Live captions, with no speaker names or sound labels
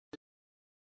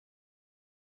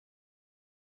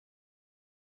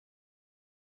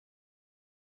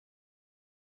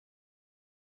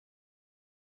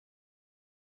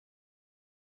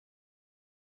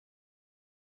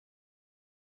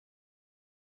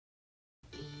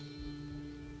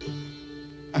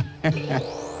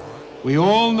We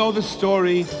all know the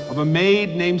story of a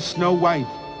maid named Snow White,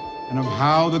 and of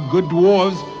how the good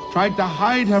dwarves tried to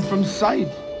hide her from sight.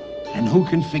 And who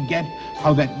can forget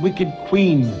how that wicked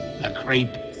queen, the creep,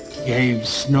 gave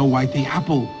Snow White the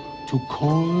apple to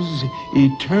cause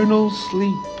eternal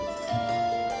sleep.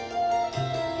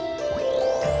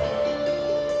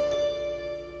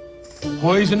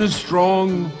 Poison is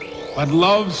strong, but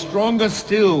love stronger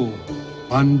still.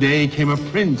 One day came a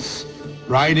prince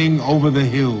riding over the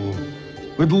hill.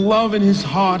 With love in his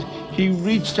heart, he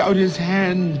reached out his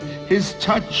hand. His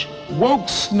touch woke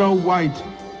Snow White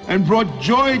and brought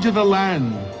joy to the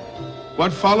land.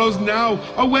 What follows now?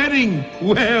 A wedding?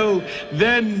 Well,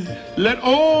 then, let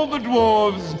all the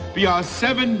dwarves be our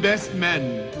 7 best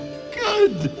men.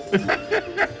 Good.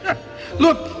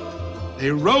 Look,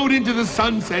 they rode into the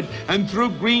sunset and through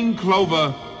green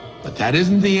clover. But that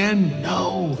isn't the end.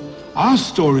 No, our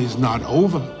story's not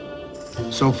over.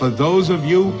 So for those of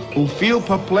you who feel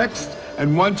perplexed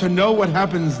and want to know what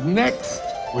happens next,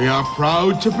 we are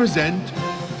proud to present,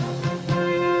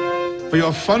 for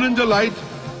your fun and delight,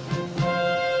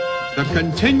 the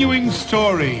continuing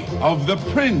story of the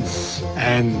Prince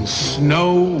and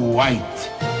Snow White.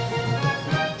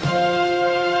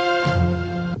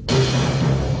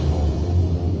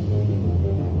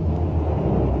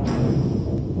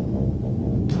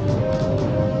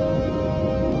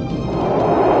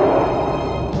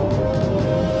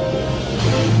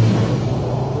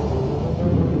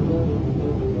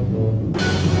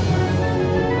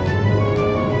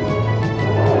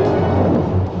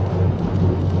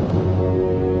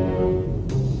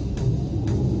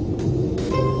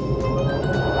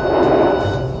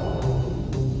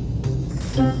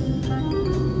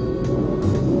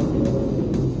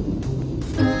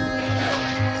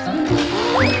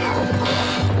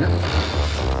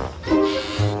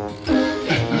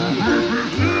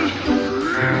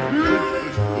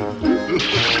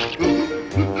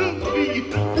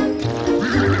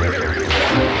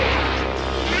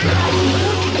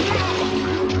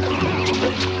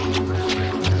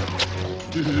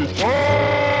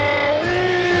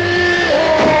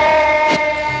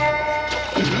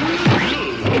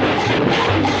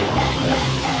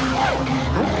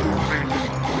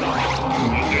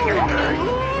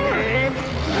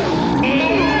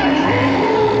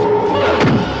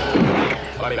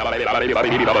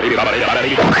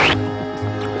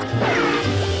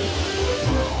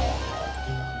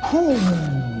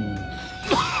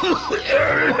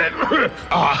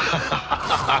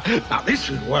 Now this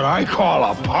is what I call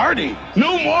a party.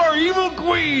 No more evil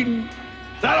queen.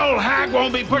 That old hag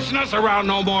won't be pushing us around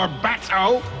no more,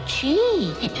 Batso.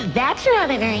 Gee, that's not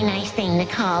a very nice thing to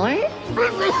call her.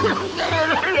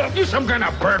 You some kind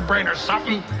of bird brain or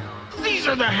something? These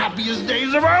are the happiest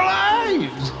days of our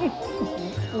lives.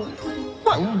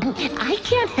 Well, I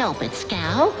can't help it,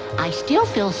 Scowl. I still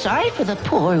feel sorry for the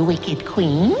poor wicked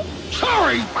queen.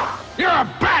 Sorry? You're a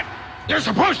bat. You're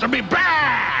supposed to be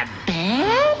bad.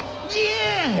 Bad?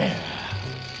 Yeah.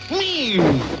 Mean,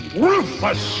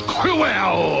 ruthless,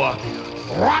 cruel,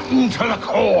 rotten to the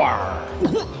core.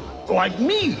 Like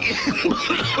me.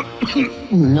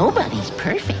 Nobody's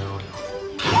perfect.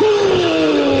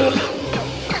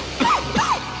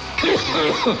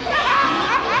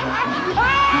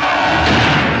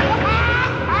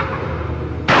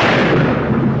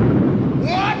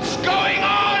 What's going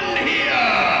on here?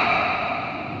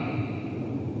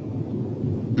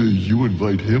 You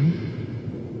invite him?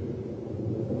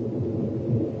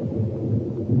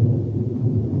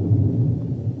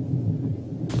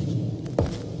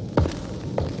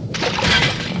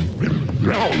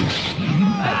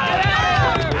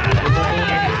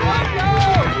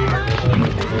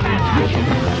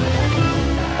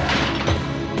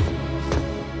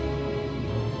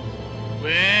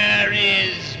 Where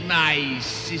is my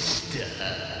sister?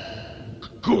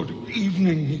 Good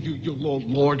evening, you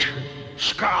Lord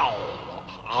Scowl,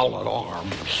 all at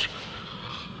arms.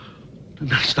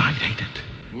 Nice night, ain't it?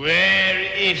 Where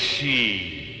is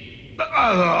she?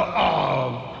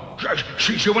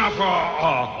 She went out for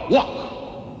a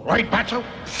walk. Right, Batso?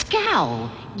 Scowl,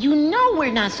 you know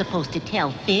we're not supposed to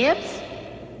tell fibs.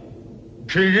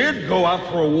 She did go out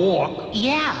for a walk.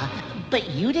 Yeah, but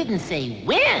you didn't say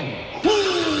when.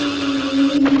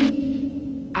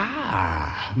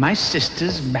 Ah, my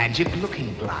sister's magic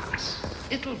looking glass.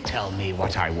 It'll tell me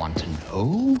what I want to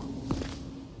know.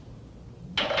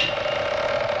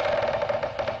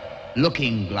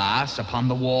 Looking glass upon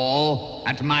the wall,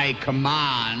 at my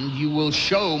command you will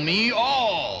show me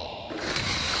all.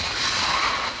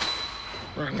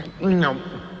 No.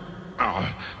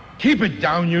 Oh, keep it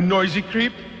down, you noisy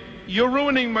creep. You're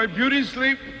ruining my beauty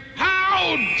sleep.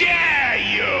 How dare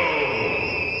you?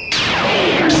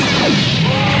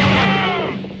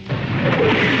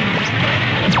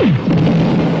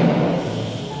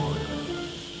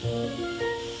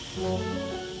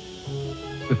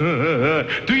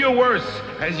 Do your worst.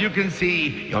 As you can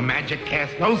see, your magic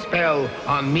casts no spell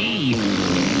on me.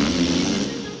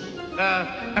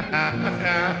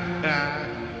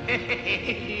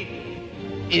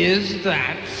 Is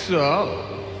that so?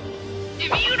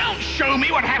 If you don't show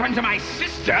me what happened to my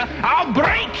sister, I'll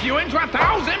break you into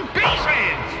 1,000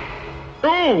 pieces!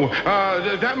 Oh,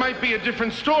 that might be a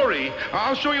different story.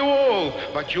 I'll show you all,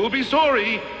 but you'll be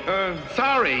sorry.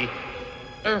 Sorry.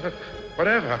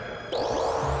 Whatever.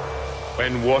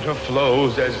 When water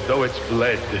flows as though it's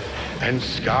bled, and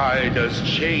sky does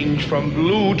change from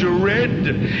blue to red,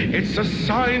 it's a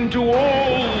sign to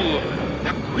all.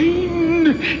 The Queen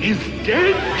is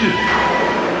dead.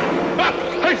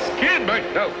 I scared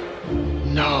myself.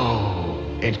 No,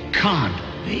 it can't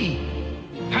be.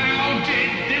 How did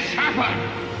this happen?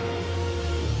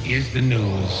 Here's the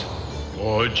news.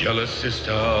 Poor jealous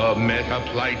sister met her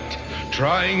plight,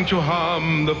 trying to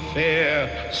harm the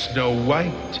fair Snow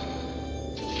White.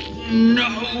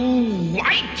 Snow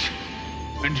White?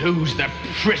 And who's the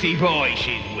pretty boy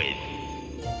she's with?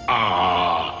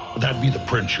 That'd be the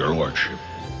prince, your lordship.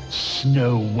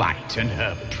 Snow White and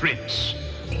her prince.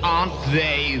 Aren't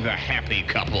they the happy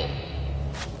couple?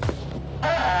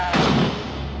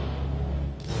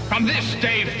 From this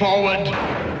day forward,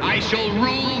 I shall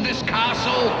rule this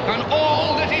castle and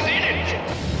all that is in it.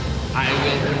 I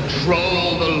will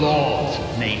control the laws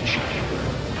of nature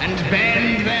and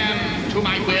bend them to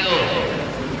my will.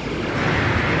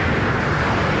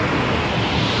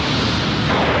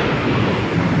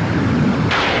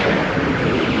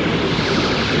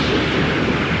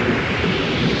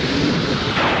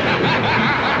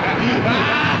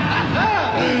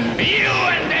 You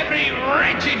and every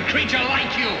wretched creature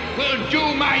like you will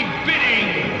do my bidding!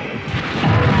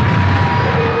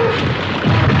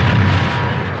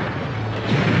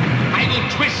 I will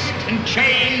twist and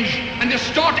change and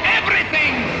distort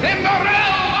everything in the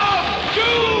realm of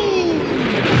doom!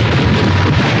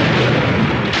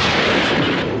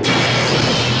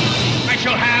 I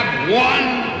shall have one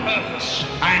purpose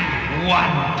and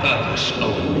one purpose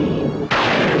only.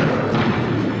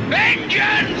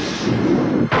 Vengeance!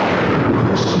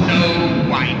 Snow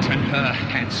White and her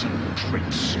handsome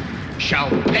prince shall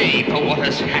pay for what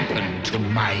has happened to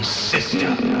my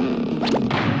sister.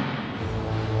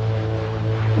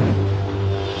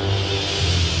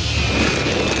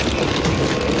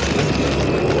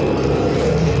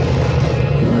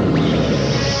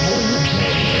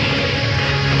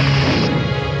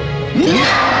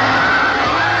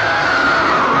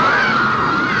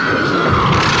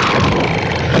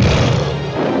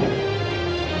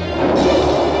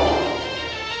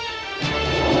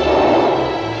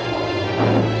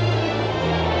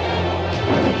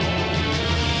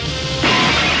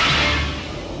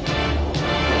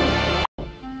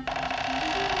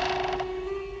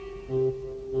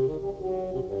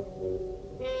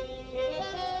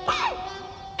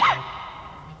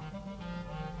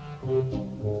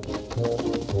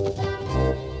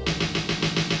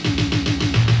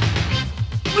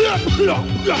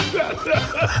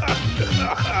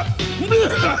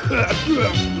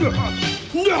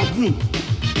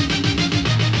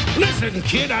 Listen,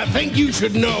 kid, I think you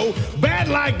should know bad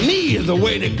like me is the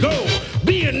way to go.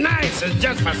 Being nice is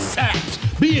just for saps.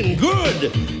 Being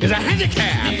good is a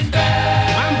handicap.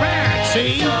 I'm bad,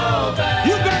 see?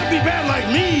 You gotta be bad like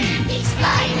me. He's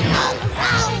flying all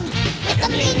around with a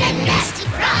mean and nasty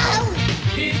frown.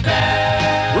 He's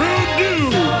bad. Rude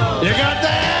dude. You got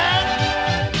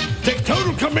that? Take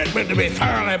total commitment to be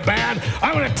thoroughly bad.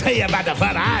 I want to tell you about the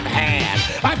fun I've had.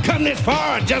 I've come this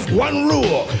far on just one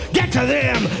rule. Get to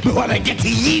them before they get to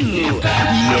you.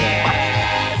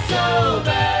 Yeah. So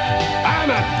bad. I'm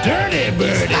a dirty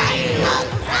birdie. He's flying all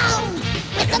around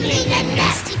with a mean and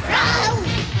nasty frown.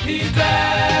 He's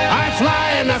bad. I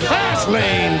fly in the fast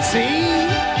lane, see?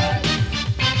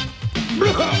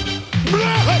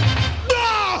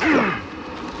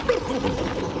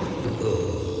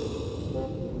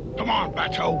 Come on,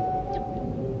 Bato.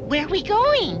 Where are we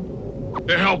going?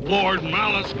 To help Lord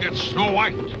Maliss get Snow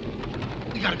White.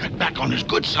 We gotta get back on his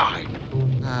good side.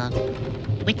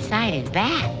 Which side is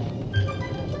that?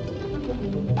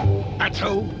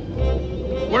 Bato,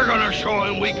 we're gonna show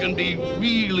him we can be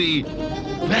really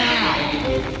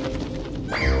bad.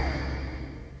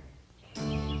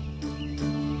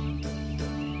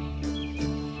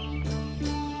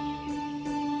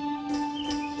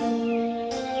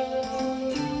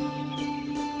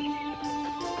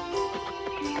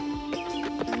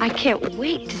 I can't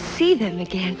wait to see them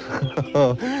again.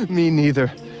 Me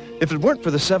neither. If it weren't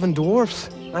for the 7 dwarfs,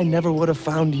 I never would have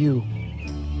found you.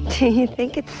 Do you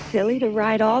think it's silly to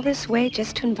ride all this way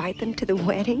just to invite them to the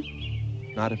wedding?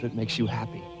 Not if it makes you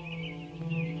happy.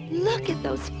 Look at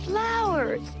those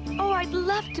flowers. Oh, I'd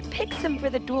love to pick some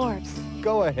for the dwarves.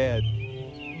 Go ahead.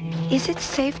 Is it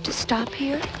safe to stop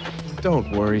here?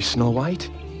 Don't worry, Snow White.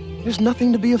 There's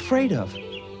nothing to be afraid of.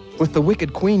 With the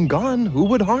Wicked Queen gone, who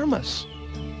would harm us?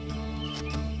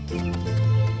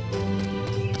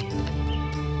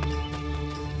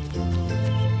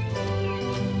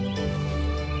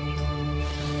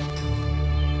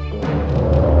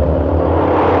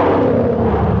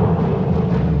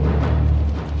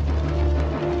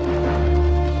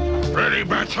 Ready,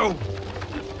 Battle?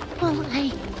 Well,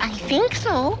 I think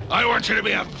so. I want you to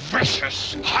be a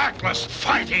vicious, heartless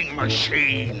fighting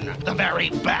machine. The very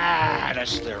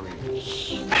baddest there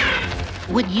is.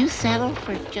 Would you settle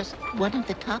for just one of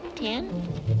the top 10?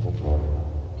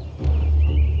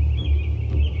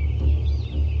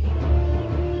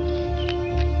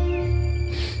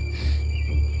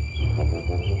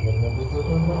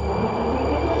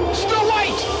 Snow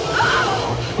White!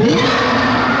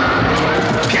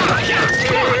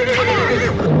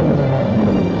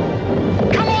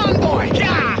 Come on, boy!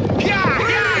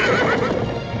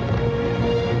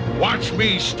 Watch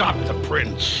me stop the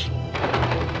prince.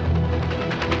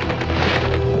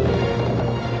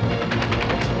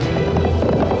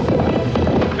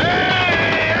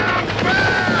 Hey, I'm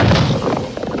back!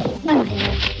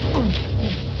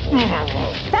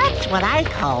 That's what I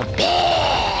call bad.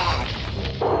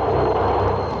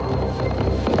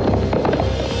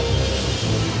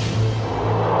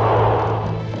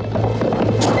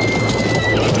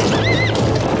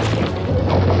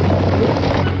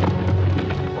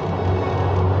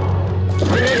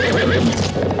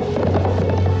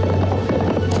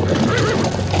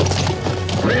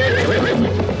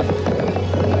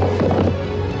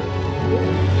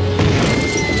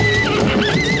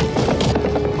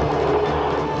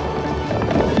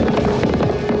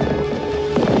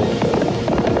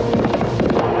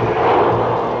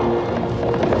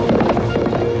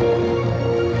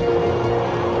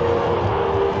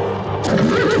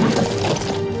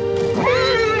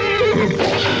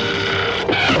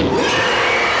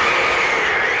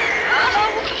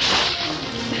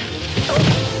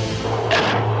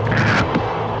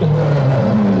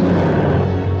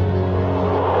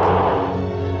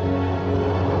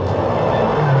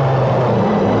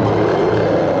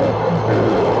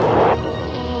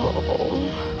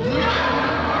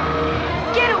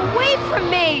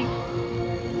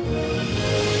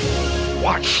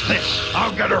 Watch this.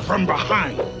 I'll get her from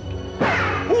behind.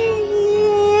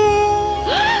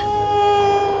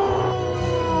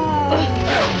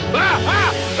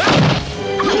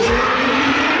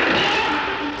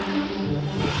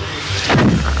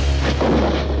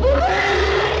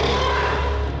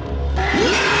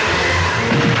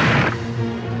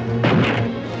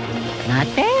 Not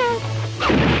bad.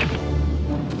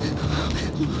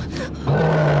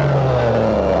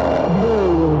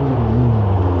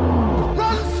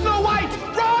 Run, Snow White!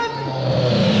 Run!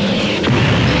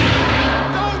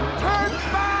 Don't turn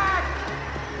back!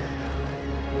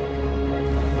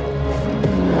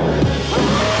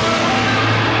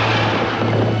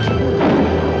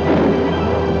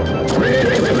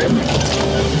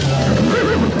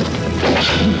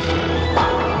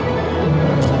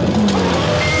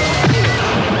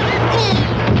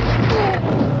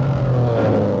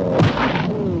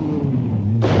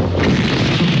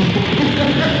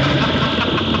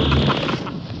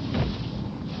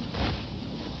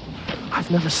 I've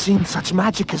never seen such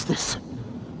magic as this.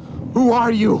 Who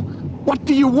are you? What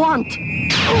do you want?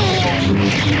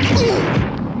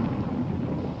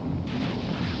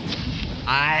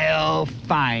 I'll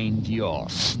find your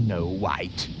Snow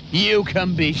White. You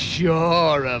can be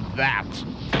sure of that.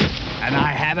 And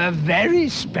I have a very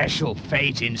special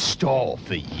fate in store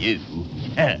for you.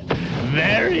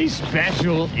 Very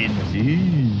special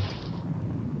indeed.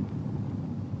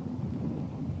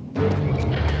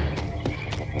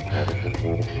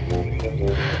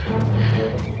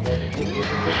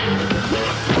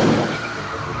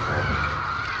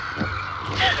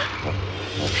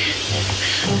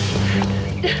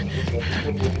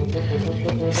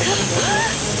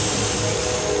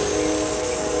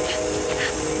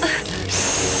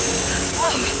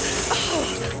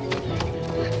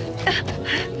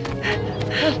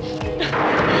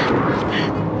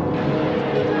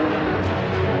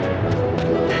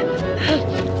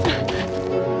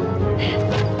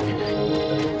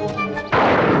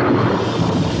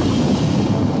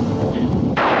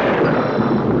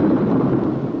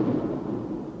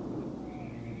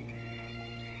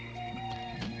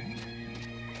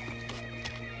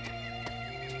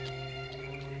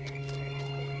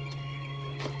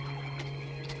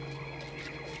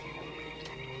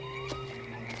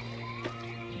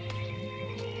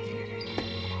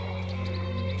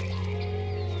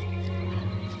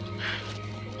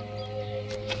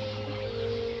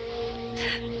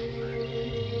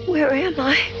 Where am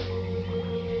I?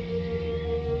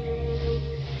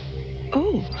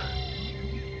 Oh.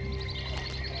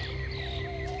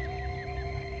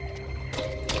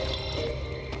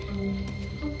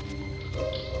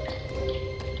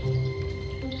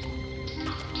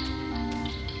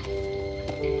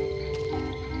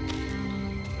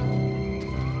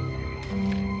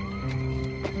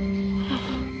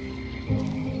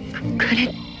 Could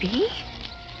it be?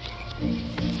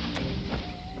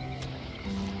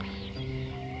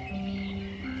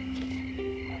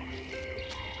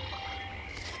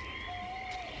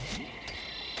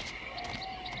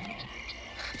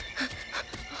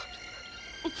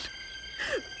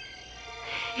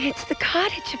 It's the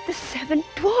cottage of the 7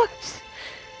 dwarfs.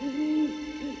 I'm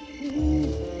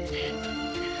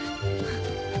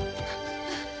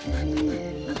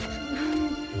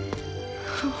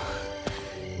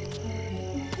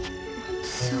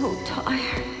so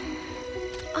tired.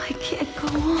 I can't go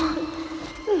on.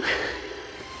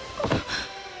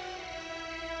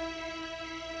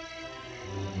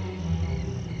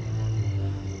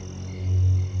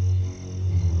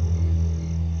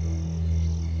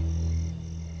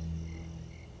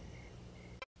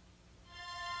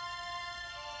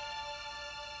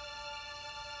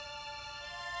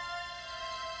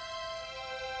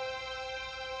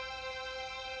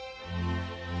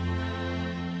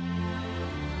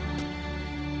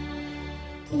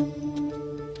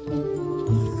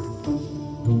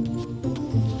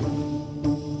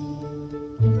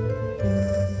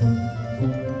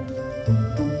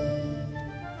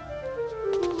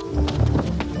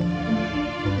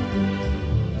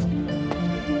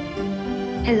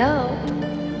 Hello?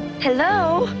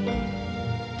 Hello?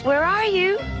 Where are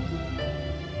you?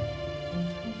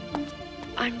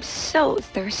 I'm so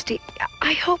thirsty.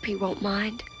 I hope you won't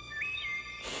mind.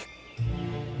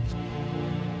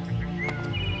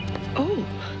 Oh.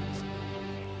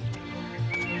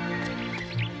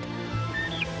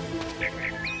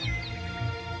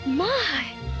 My!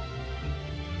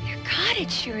 Your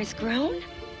cottage sure has grown.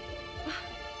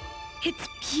 It's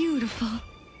beautiful.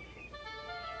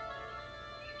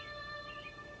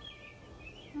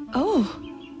 Oh.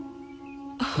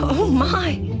 Oh,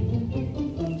 my.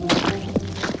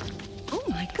 Oh,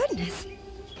 my goodness.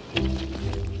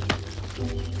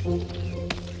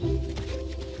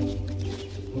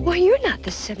 Well, you're not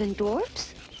the 7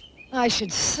 dwarfs. I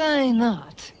should say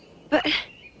not.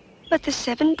 But the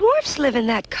 7 dwarfs live in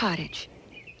that cottage.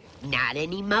 Not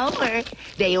anymore.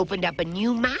 They opened up a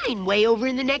new mine way over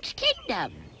in the next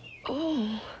kingdom.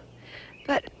 Oh.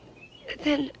 But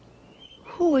then,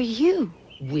 who are you?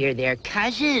 We're their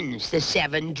cousins, the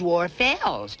 7 dwarf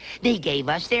elves. They gave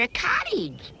us their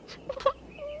cottage.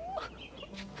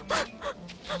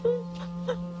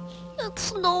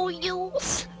 It's no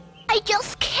use. I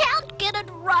just can't get it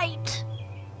right.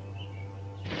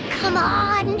 Come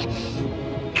on.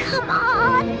 Come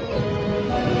on.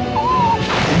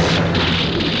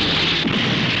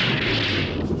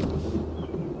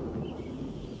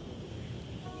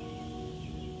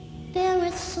 There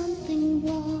is something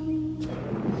wrong.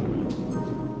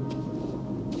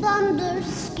 Thunder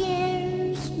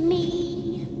scares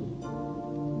me.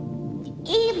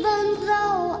 Even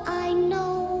though I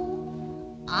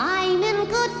know I'm in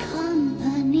good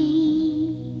company.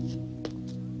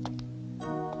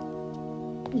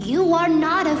 You are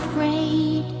not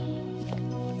afraid,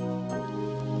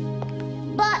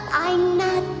 but I'm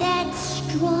not that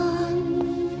strong.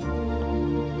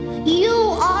 You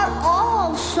are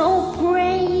all so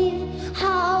brave.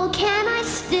 How can I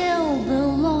still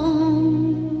belong?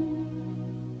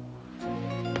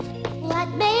 What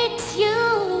makes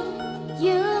you,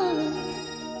 you?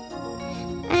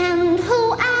 And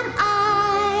who am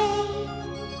I?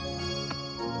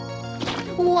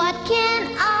 What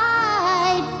can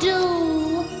I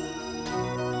do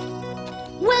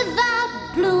without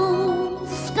blue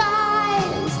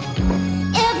skies?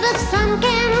 If the sun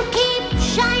can keep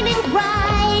shining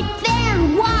bright,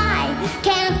 then why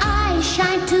can't I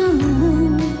shine too?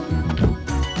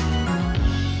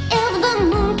 If the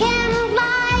moon can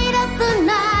light up the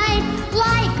night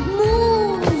like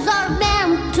moons are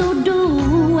meant to do,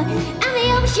 and the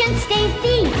ocean stays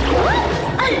deep,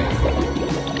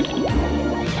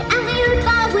 and the earth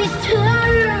always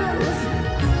turns,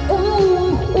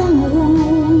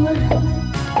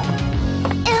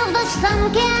 if the sun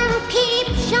can keep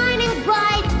shining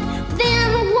bright, then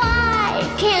why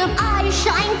can't I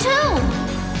shine too?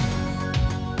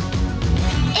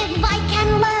 If I can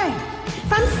learn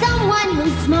from someone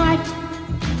who's smart,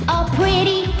 or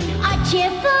pretty, or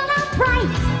cheerful, or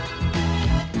bright,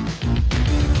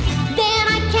 then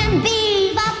I can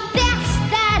be the best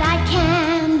that I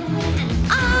can.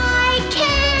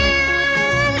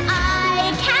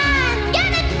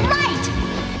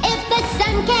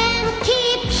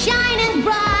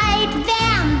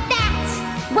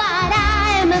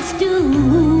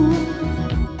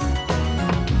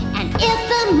 If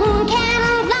the moon can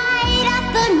light up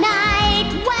the night,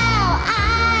 well,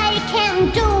 I can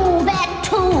do that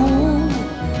too.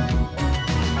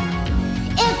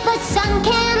 If the sun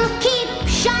can keep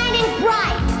shining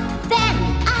bright, then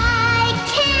I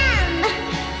can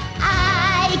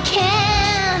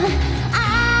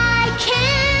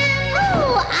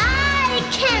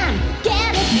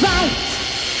get it right.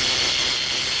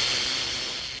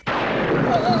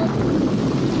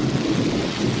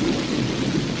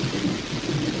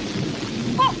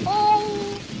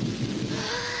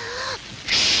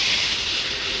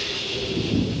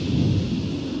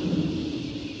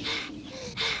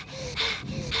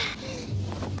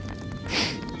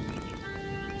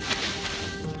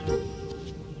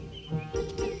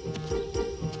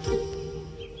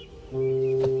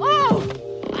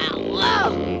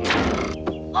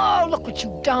 Oh, look what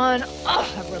you've done. Oh,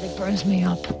 that really burns me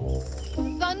up.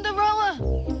 Thunderella?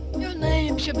 Your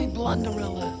name should be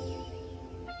Blunderella.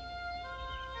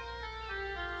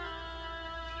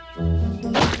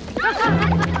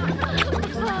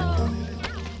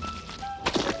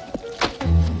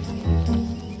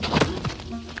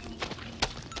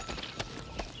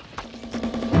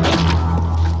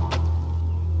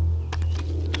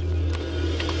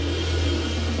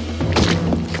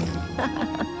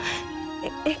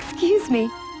 Excuse me.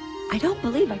 I don't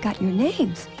believe I got your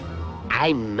names.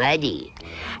 I'm Muddy.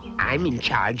 I'm in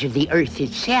charge of the Earth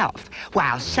itself,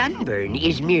 while Sunburn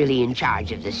is merely in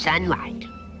charge of the sunlight.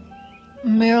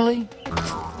 Merely?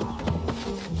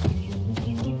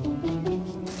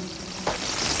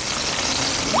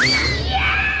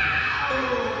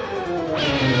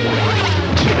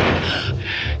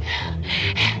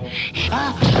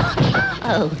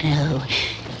 Oh, no.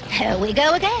 Here we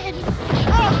go again.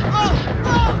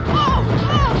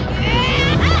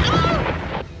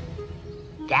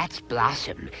 That's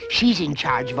Blossom. She's in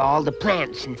charge of all the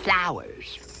plants and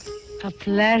flowers. A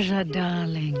pleasure,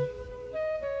 darling.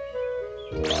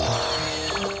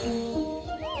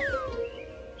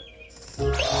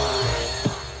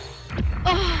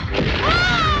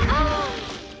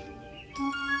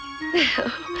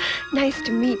 Nice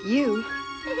to meet you.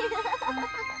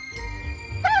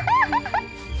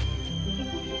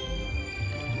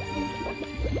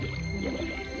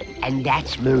 And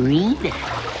that's Marina.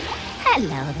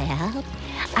 Hello there.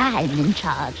 I'm in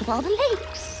charge of all the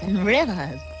lakes and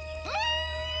rivers.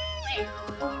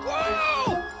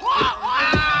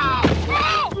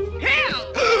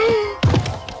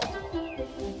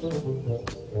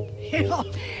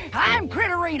 I'm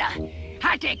Critterina.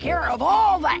 I take care of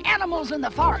all the animals in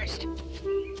the forest.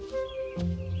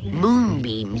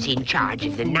 Moonbeam's in charge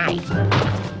of the night.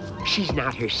 She's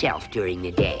not herself during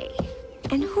the day.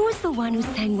 And who's the one who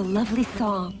sang the lovely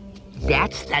song?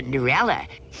 That's Thunderella.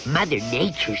 Mother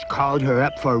Nature's called her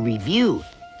up for review.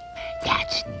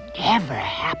 That's never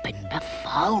happened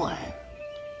before.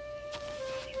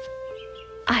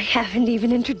 I haven't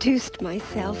even introduced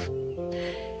myself.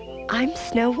 I'm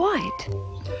Snow White.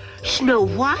 Snow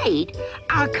White?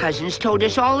 Our cousins told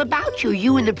us all about you.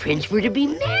 You and the prince were to be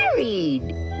married.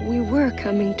 We were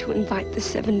coming to invite the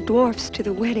 7 dwarfs to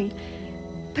the wedding,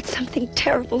 but something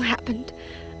terrible happened.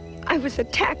 I was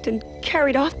attacked and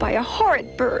carried off by a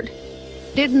horrid bird.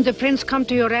 Didn't the prince come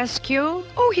to your rescue?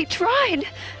 Oh, he tried.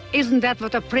 Isn't that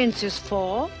what a prince is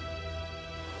for?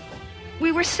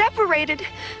 We were separated,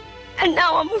 and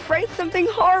now I'm afraid something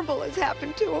horrible has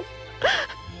happened to him.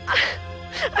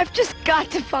 I've just got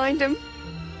to find him.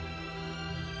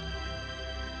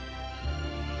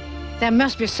 There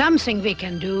must be something we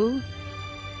can do.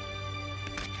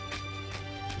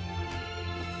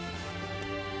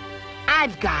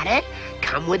 I've got it.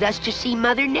 Come with us to see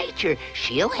Mother Nature.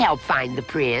 She'll help find the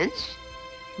prince.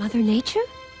 Mother Nature?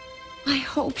 I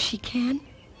hope she can.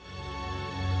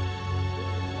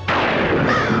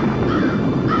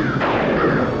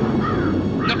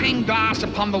 Looking glass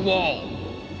upon the wall.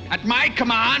 At my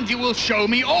command, you will show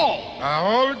me all.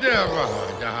 I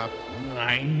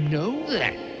know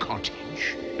that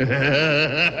cottage.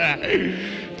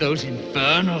 Those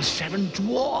infernal 7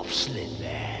 dwarfs live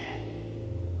there.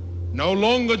 No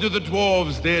longer do the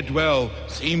dwarves there dwell.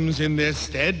 Seems in their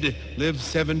stead live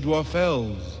 7 dwarf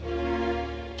elves.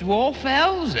 Dwarf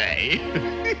elves,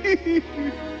 eh?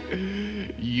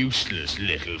 Useless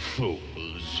little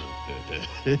fools.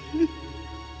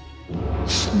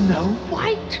 Snow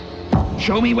White?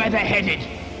 Show me where they're headed.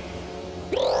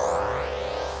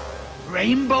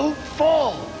 Rainbow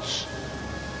Falls.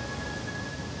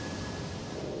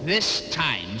 This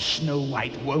time, Snow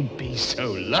White won't be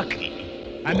so lucky.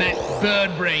 And that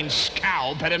bird-brained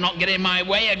Scowl better not get in my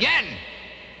way again.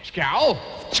 Scowl?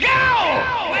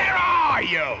 Scowl! Where are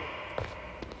you?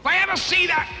 If I ever ever see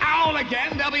that owl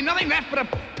again, there'll be nothing left but a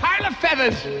pile of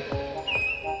feathers.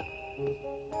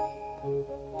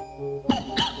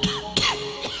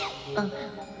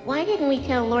 Why didn't we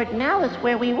tell Lord Maliss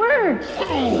where we were?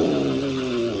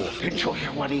 Oh, did you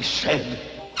hear what he said?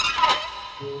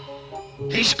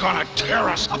 He's gonna tear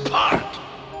us apart.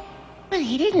 But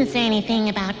he didn't say anything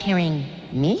about tearing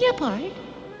me apart.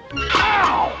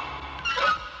 Ow!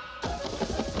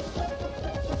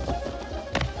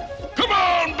 Come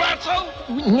on, Battle!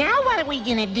 Now what are we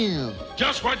gonna do?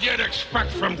 Just what you'd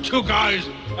expect from two guys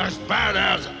as bad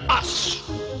as us.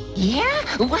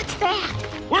 Yeah? What's that?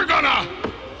 We're gonna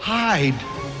hide.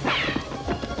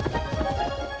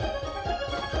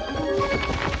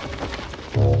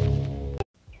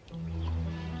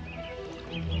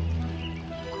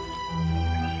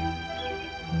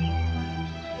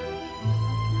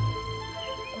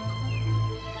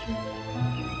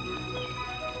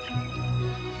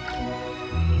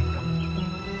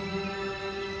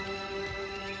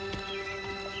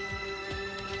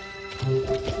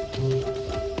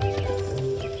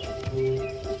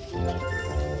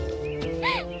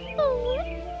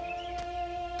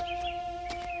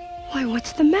 Why,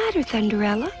 what's the matter,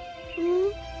 Thunderella?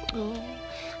 Oh,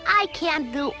 I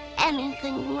can't do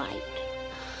anything right.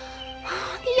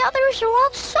 The others are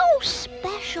all so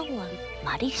special, and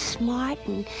Muddy's smart,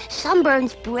 and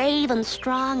Sunburn's brave and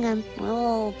strong, and,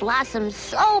 oh, Blossom's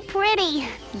so pretty.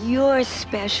 You're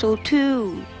special,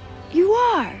 too. You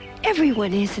are.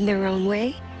 Everyone is in their own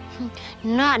way.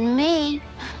 Not me,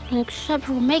 except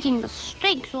for making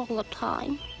mistakes all the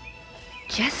time.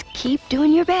 Just keep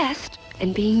doing your best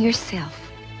and being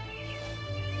yourself.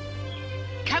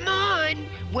 Come on,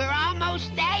 we're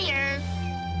almost there.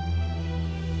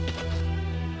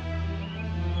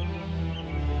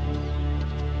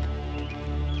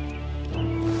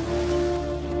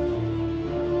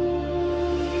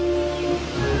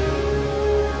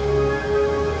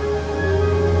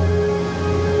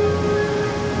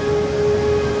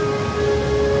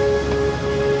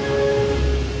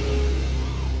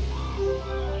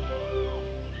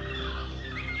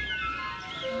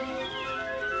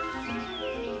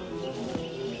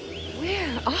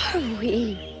 Are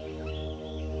we?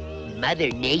 Mother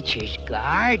Nature's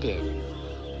garden.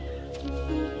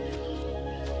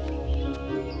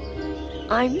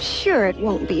 I'm sure it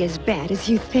won't be as bad as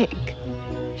you think.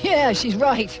 Yeah, she's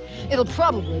right. It'll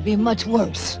probably be much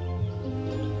worse.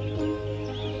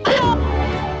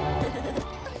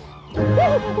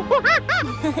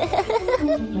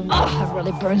 Oh, it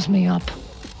really burns me up.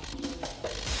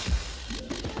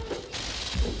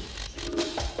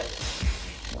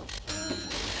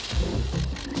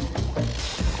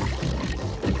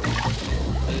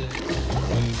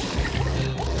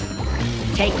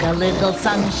 Take a little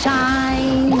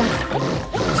sunshine,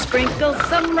 sprinkle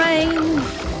some rain,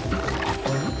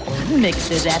 mix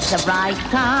it at the right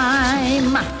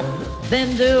time,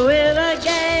 then do it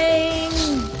again.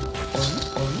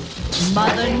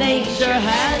 Mother Nature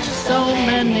has so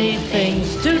many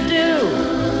things to do.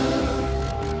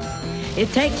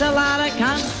 It takes a lot of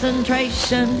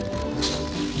concentration,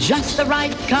 just the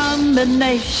right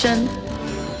combination.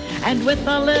 And with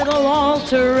a little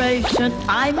alteration,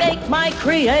 I make my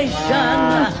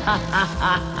creation.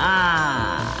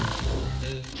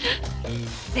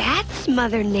 That's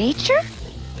Mother Nature?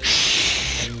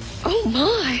 Shh! Oh,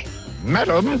 my.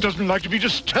 Madam doesn't like to be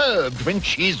disturbed when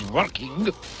she's working.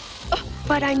 Oh,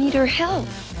 but I need her help.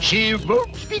 She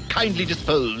won't be kindly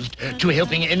disposed to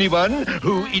helping anyone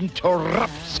who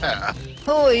interrupts her.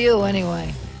 Who are you,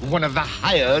 anyway? One of the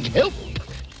hired help,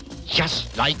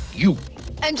 just like you.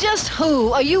 And just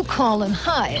who are you calling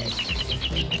hired?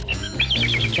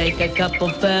 Take a couple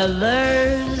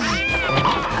feathers,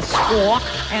 a squawk,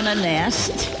 and a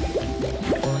nest.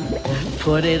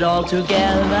 Put it all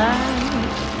together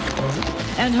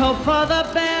and hope for the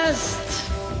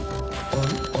best.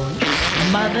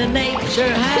 Mother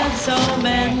Nature has so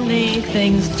many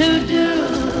things to do.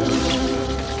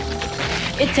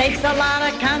 It takes a lot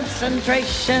of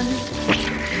concentration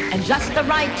and just the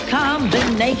right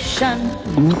combination.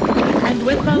 And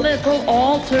with a little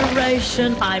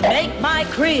alteration, I make my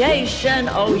creation.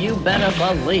 Oh, you better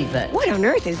believe it. What on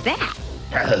earth is that?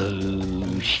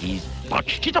 Oh, she's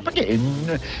botched it up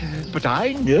again. But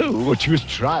I know what she was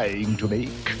trying to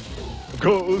make. Of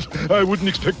course, I wouldn't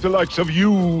expect the likes of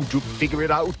you to figure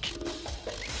it out.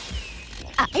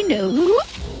 I know.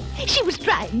 She was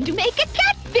trying to make a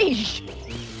catfish.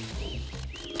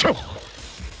 Oh,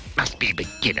 must be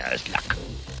beginner's luck.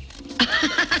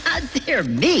 Dear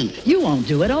me, you won't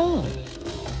do it all.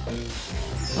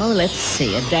 Oh, let's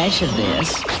see, a dash of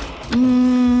this.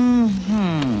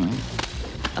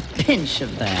 A pinch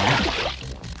of that.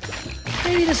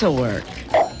 Maybe this'll work.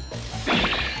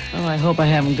 Oh, I hope I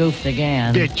haven't goofed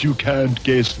again. Bet you can't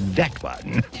guess that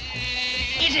one.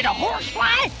 Is it a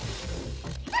horsefly?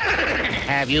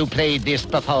 Have you played this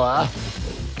before?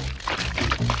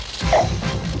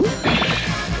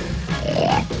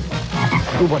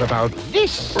 What about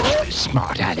this,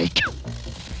 smart aleck?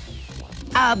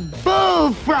 A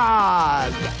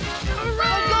bullfrog!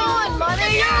 Go on,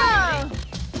 money, yeah!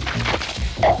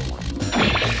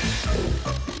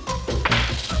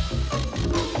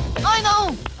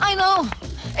 I know.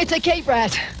 It's a cape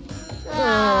rat.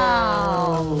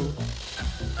 Oh.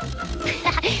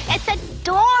 It's a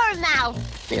dormouse,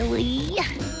 silly.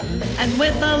 And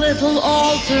with a little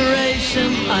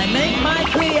alteration, I make my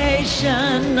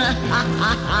creation.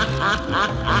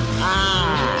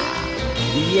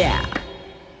 Yeah.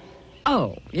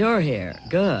 Oh, you're here.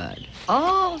 Good.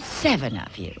 All 7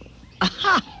 of you.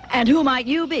 Aha! And who might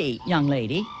you be, young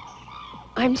lady?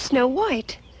 I'm Snow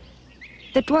White.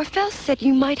 The dwarf elves said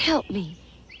you might help me.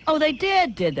 Oh, they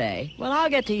did they? Well, I'll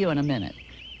get to you in a minute.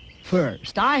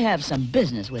 First, I have some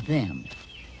business with them.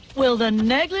 Will the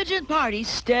negligent party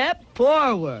step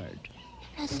forward?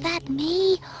 Is that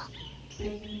me?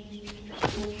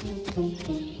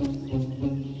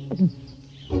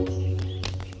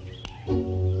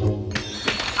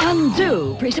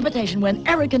 Undue precipitation when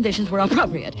arid conditions were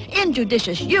appropriate.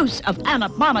 Injudicious use of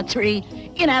anemometry.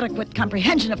 Inadequate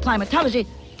comprehension of climatology.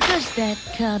 Does that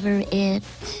cover it?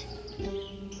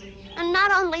 And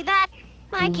not only that,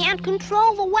 I can't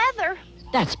control the weather.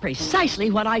 That's precisely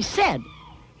what I said.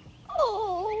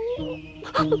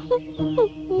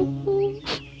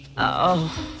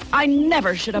 Oh, I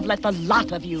never should have let the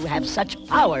lot of you have such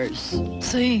powers.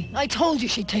 See, I told you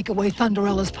she'd take away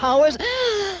Thunderella's powers.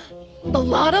 The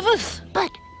lot of us?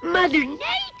 But Mother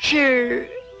Nature...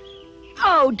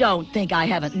 Oh, don't think I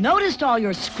haven't noticed all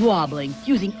your squabbling,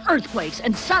 using earthquakes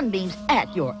and sunbeams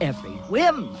at your every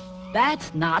whim.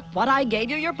 That's not what I gave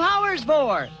you your powers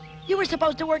for. You were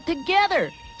supposed to work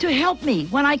together, to help me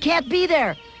when I can't be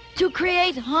there, to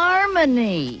create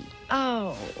harmony.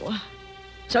 Oh.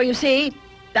 So you see,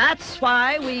 that's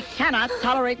why we cannot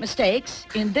tolerate mistakes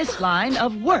in this line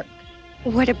of work.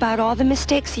 What about all the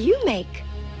mistakes you make?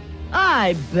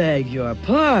 I beg your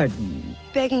pardon.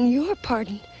 Begging your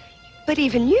pardon? But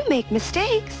even you make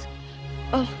mistakes.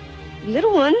 Oh,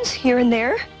 little ones here and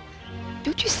there.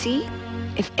 Don't you see?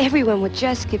 If everyone would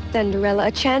just give Thunderella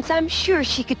a chance, I'm sure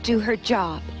she could do her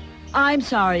job. I'm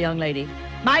sorry, young lady.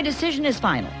 My decision is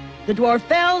final. The dwarf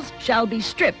elves shall be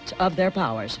stripped of their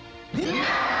powers.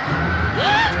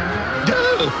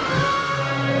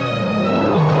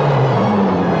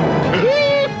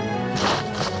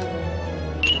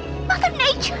 Mother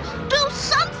Nature, do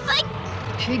something!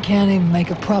 She can't even make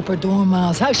a proper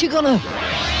dormouse. How's she gonna...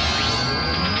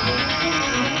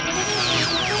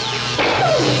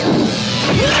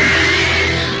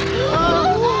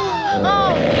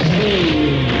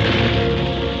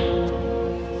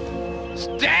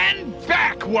 Stand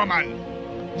back, woman!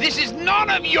 This is none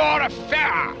of your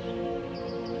affair!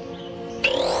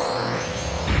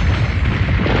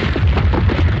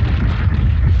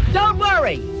 Don't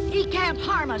worry. He can't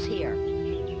harm us here.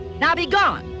 Now be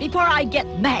gone before I get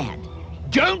mad.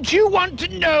 Don't you want to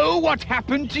know what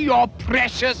happened to your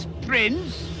precious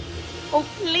prince? Oh,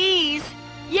 please.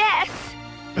 Yes.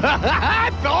 I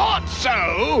thought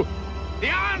so! The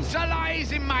answer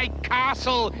lies in my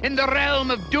castle in the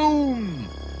realm of doom.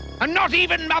 And not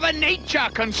even Mother Nature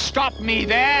can stop me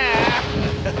there.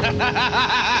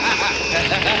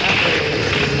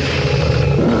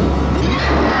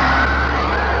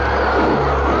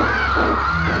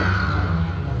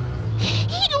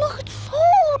 He looked so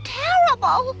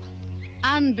terrible.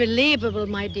 Unbelievable,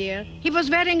 my dear. He was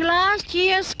wearing last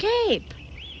year's cape.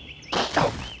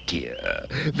 Oh, dear.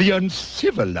 The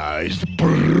uncivilized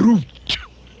brute.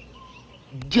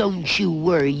 Don't you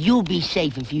worry. You'll be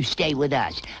safe if you stay with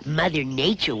us. Mother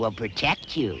Nature will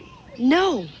protect you.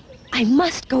 No, I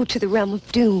must go to the realm of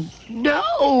doom.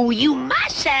 No, you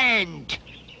mustn't.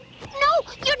 No,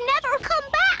 you'd never come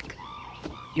back.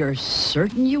 You're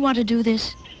certain you want to do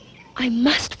this? I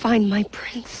must find my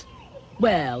prince.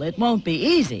 Well, it won't be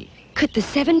easy. Could the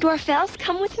 7 dwarf elves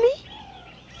come with me?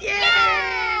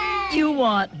 Yeah! You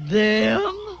want them?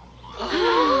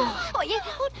 Oh, yeah.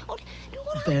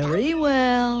 Very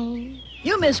well.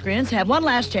 You miscreants have one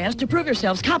last chance to prove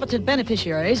yourselves competent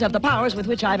beneficiaries of the powers with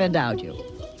which I've endowed you.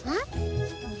 Huh?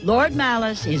 Lord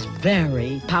Maliss is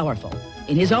very powerful.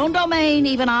 In his own domain,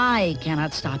 even I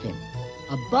cannot stop him.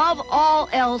 Above all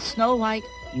else, Snow White,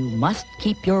 you must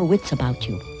keep your wits about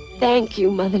you. Thank you,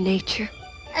 Mother Nature.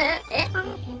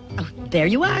 Oh, there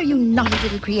you are, you naughty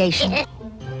little creation.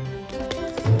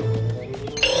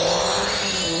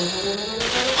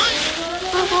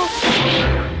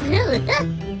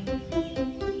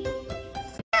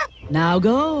 Now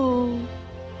go.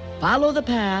 Follow the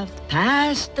path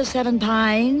past the 7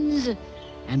 pines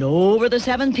and over the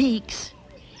 7 peaks.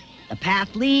 The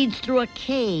path leads through a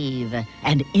cave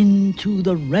and into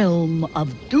the realm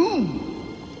of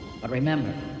doom. But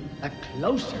remember, the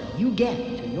closer you get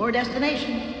to your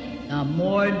destination, the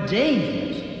more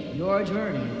dangerous your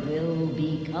journey will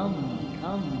become.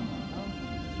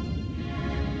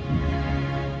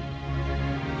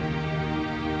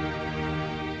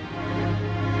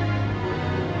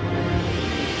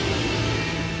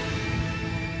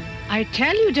 I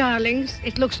tell you, darlings,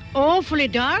 it looks awfully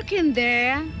dark in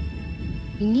there.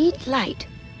 We need light.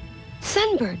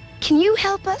 Sunburn, can you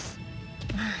help us?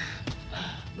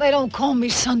 They don't call me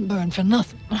Sunburn for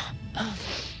nothing.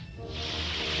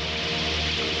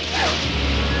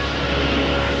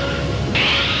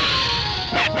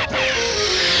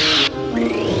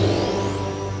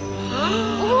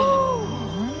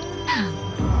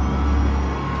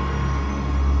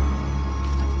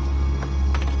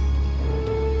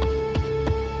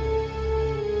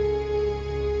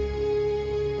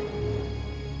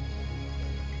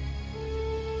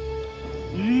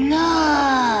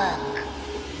 Look!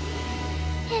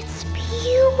 It's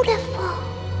beautiful.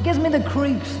 Gives me the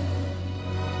creeps.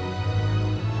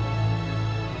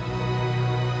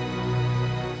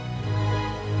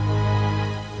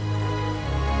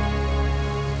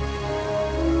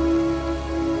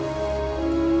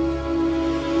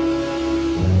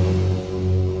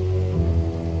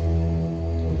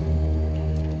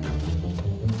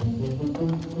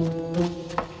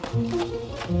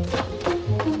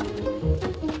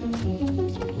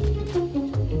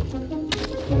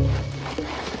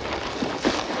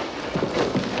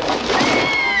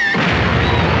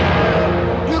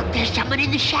 In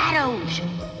the shadows.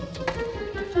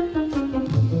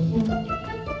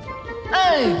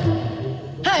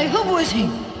 Hey, who is he?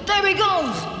 There he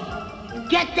goes.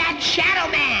 Get that shadow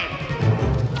man.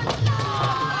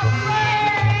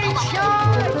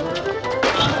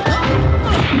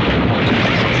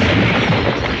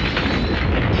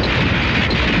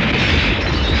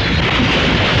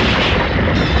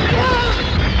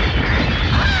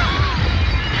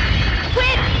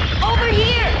 Quick, over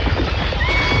here.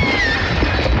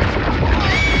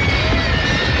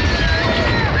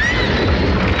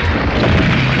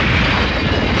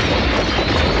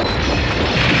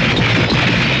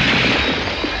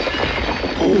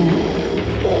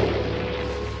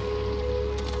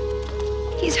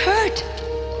 He's hurt.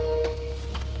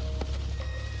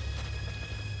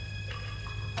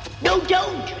 No,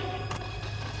 don't.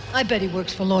 I bet he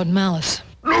works for Lord Maliss.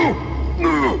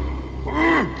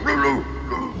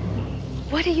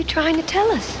 What are you trying to tell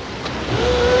us?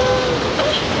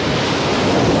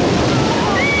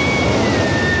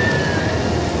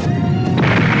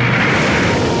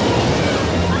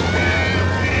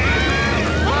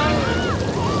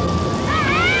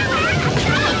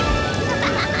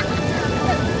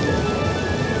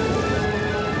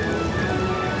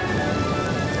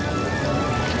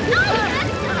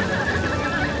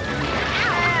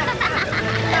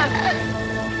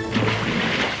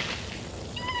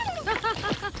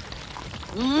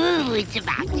 Ooh, it's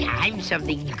about time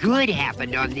something good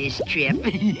happened on this trip.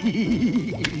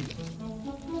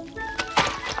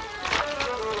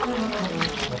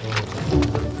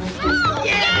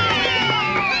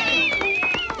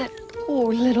 That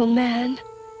poor little man.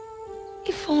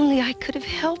 If only I could have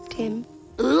helped him.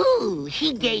 Ooh,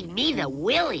 he gave me the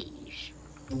willies.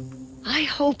 I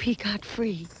hope he got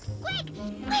free.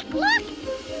 Quick, look!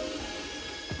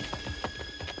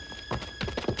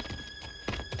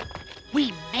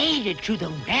 We made it to the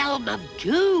realm of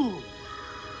doom.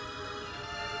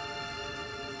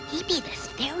 Maybe this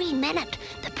very minute,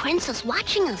 the prince is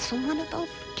watching us from one of those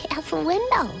castle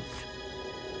windows.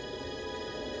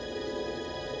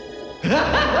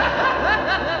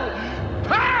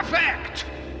 Perfect!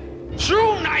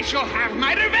 Soon I shall have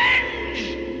my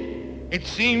revenge! It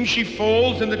seems she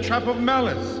falls in the trap of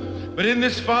malice. But in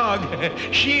this fog,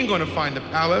 she ain't gonna find the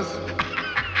palace.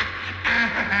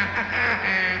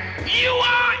 You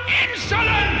are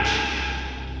insolent!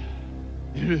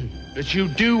 But you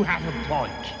do have a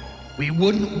point. We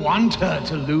wouldn't want her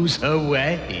to lose her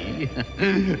way.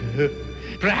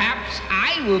 Perhaps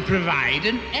I will provide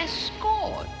an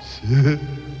escort.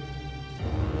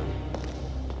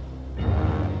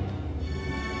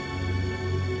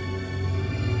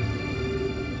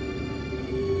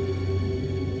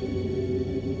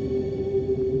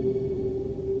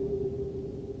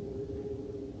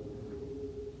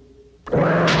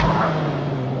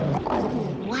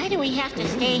 we have to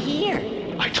stay here?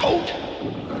 I told you,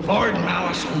 Lord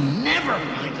Maliss will never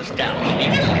find us down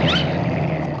here.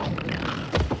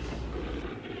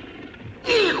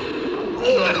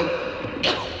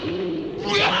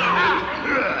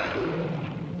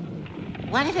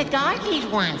 What do the doggies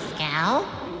want, Scowl?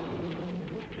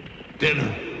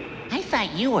 Dinner. I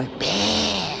thought you were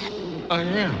bad. I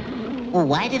am. Well,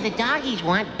 why do the doggies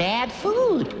want bad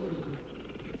food?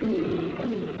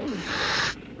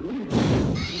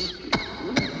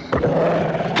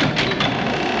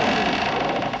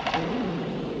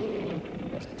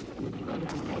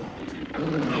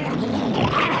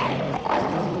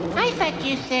 I thought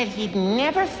you said he'd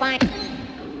never find...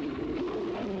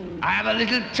 I have a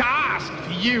little task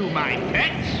for you, my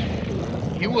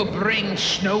pets. You will bring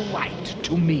Snow White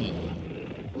to me.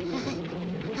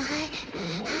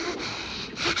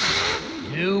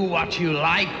 Do what you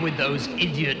like with those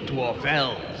idiot dwarf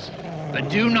elves, but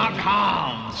do not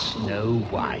harm Snow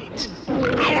White.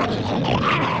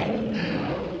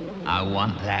 I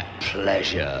want that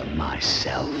pleasure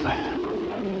myself.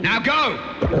 Now go!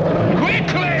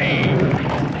 Quickly!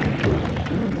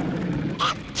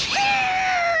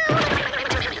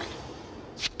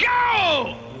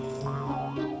 Go!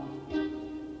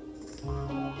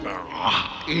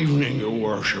 Evening, Your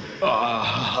Worship.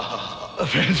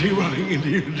 Fancy running into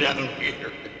you down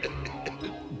here.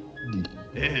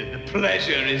 The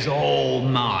pleasure is all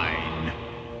mine.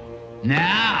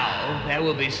 Now, there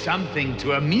will be something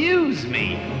to amuse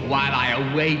me while I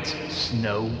await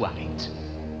Snow White.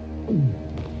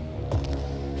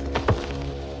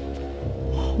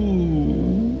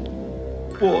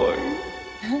 Boy.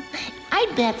 I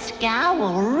bet Scowl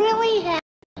will really have...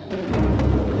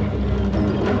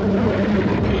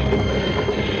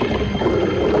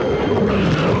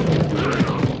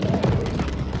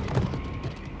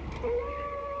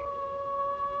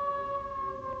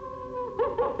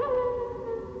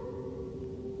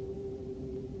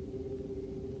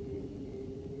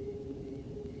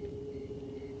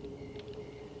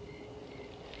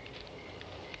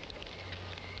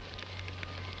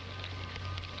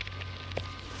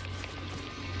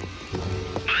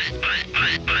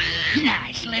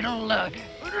 Nice little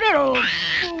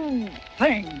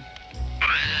thing.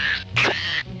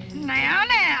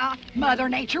 Now, Mother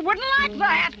Nature wouldn't like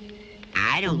that.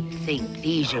 I don't think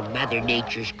these are Mother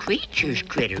Nature's creatures,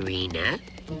 Critterina.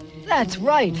 That's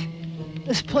right.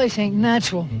 This place ain't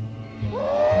natural.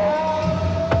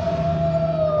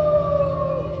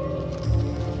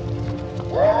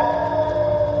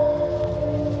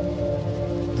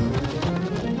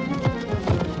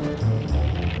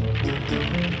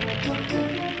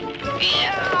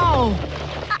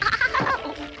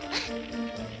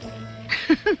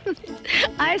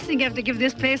 I think I have to give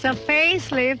this place a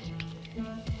facelift.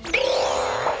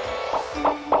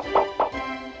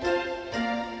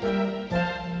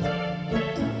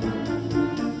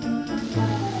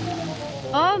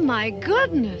 Oh, my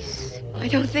goodness. I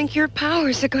don't think your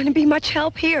powers are going to be much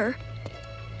help here.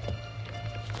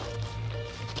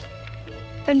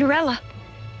 Thunderella.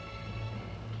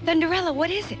 Thunderella,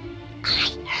 what is it?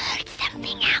 I heard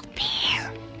something out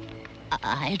there.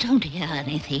 I don't hear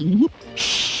anything.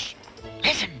 Shh!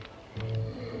 Listen.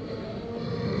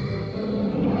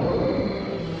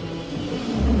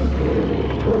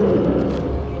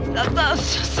 The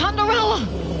Thunderella!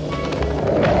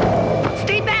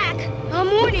 Stay back! I'm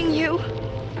warning you.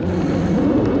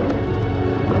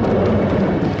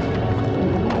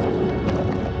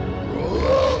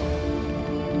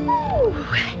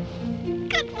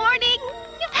 Good morning.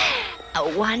 A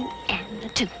 1 and a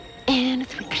 2 and a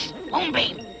 3.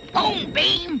 Moonbeam!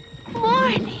 Moonbeam!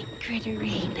 Morning,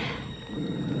 Critterina.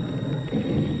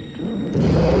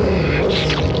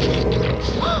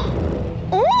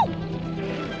 Oh!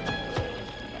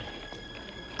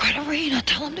 Critterina,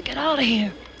 tell him to get out of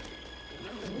here.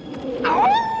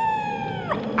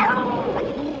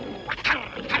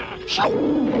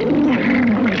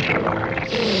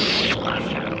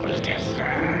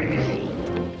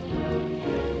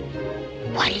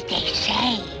 What did they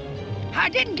say? I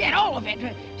didn't get all of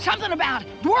it. Something about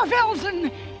dwarf elves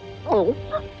and... Oh.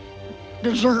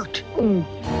 Dessert.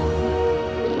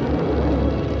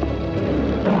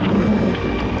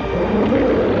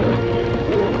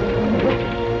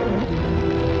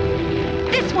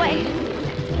 This way.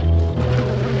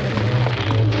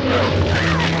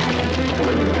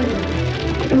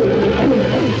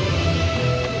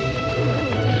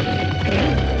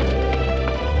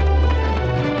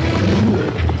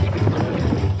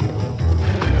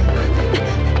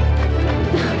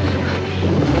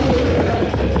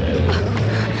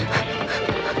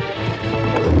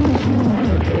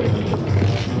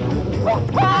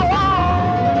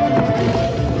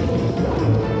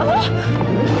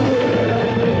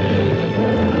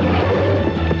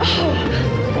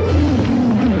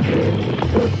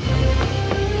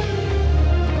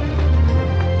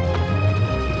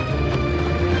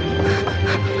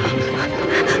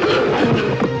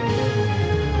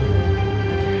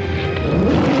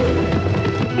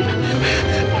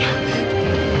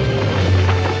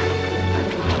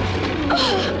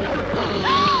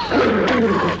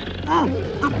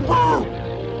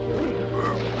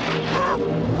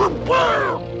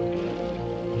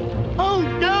 Oh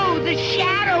no, the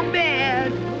Shadow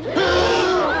Man!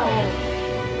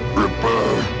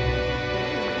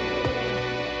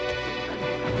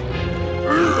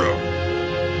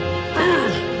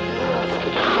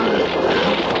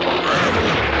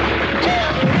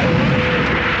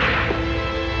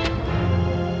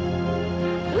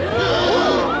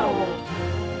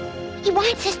 He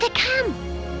wants us to come.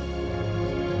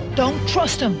 Don't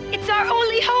trust him. It's our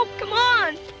only hope. Come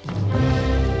on.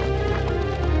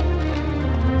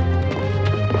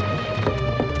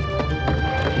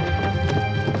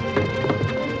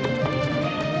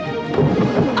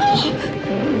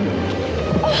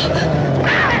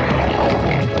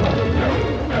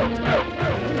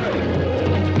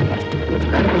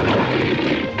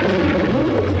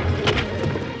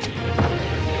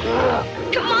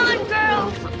 Come on,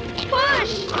 girls.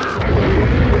 Push.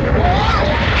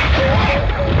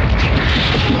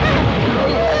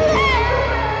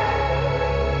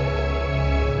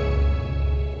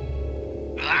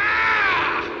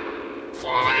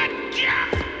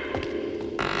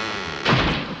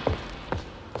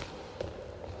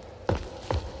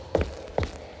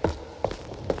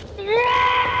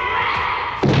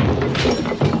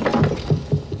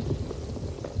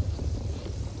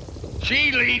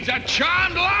 She leads a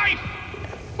charmed life.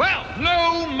 Well,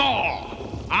 no more.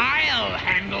 I'll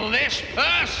handle this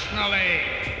personally.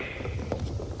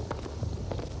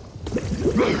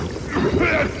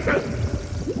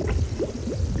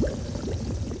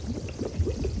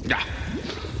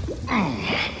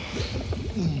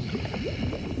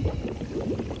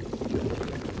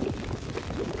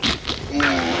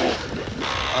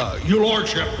 Your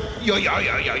Lordship,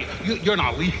 you're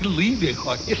not leaving,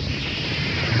 are you?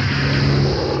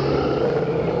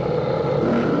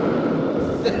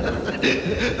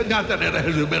 Not that it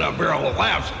hasn't been a barrel of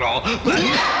laughs at all, but...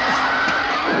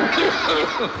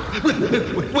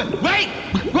 Wait!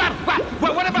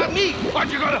 What about me?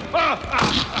 Aren't you gonna...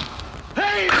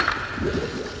 Hey!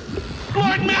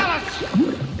 Lord Maliss!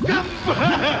 Come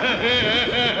back!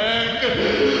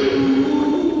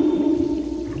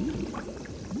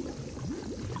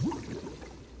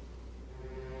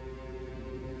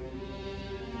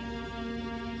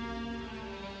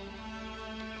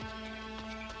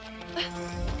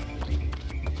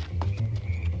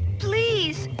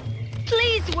 Please.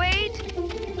 Please wait.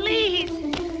 Please.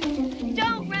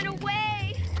 Don't run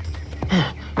away.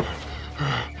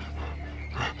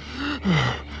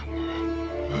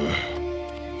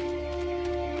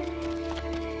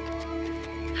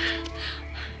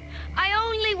 I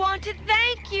only want to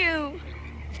thank you.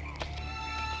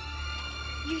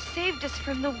 You saved us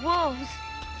from the wolves.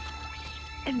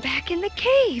 And back in the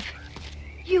cave,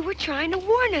 you were trying to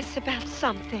warn us about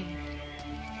something.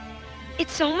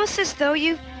 It's almost as though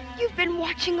you've been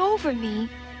watching over me,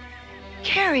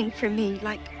 caring for me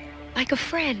like a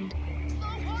friend.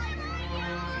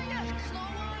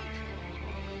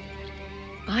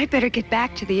 I better get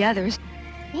back to the others.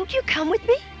 Won't you come with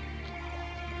me?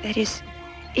 That is,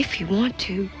 if you want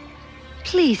to.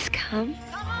 Please come.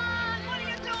 Come on, what are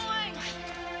you doing?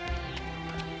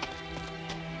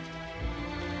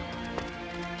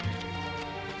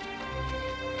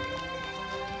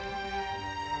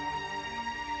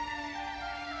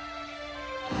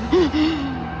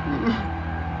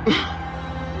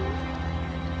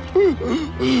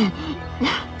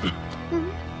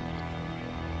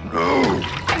 No!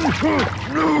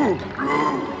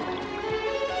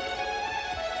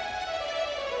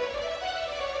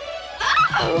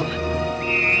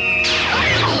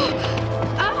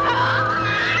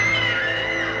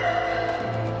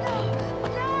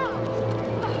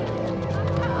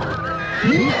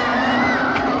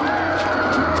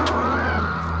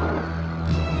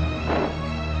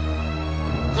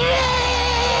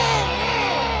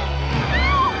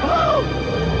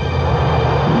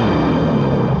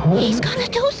 He's gonna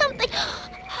do something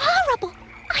horrible.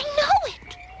 I know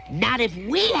it. Not if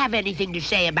we have anything to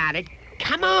say about it.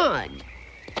 Come on.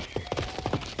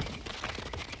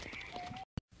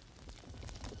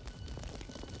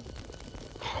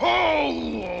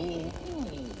 Oh!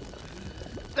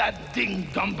 That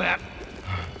ding-dumbat.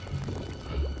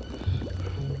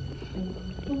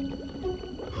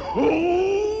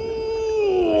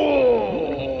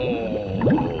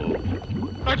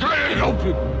 I try to help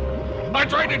him. I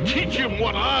try to teach him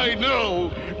what I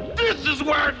know. This is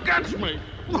where it gets me.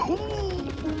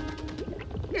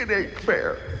 It ain't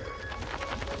fair.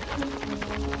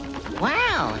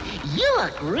 Wow, you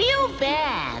look real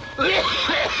bad.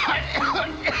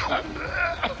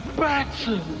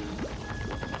 Batson.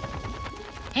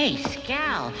 Hey,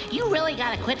 Scowl, you really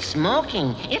gotta quit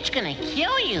smoking. It's gonna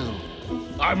kill you.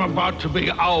 I'm about to be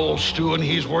owl stew, and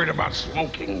he's worried about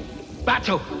smoking.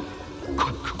 Bato,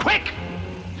 quick!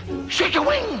 Shake a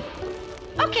wing!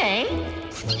 Okay.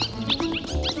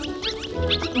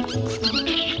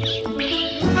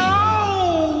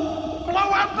 No!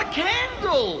 Blow out the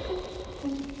candle!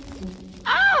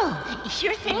 Oh,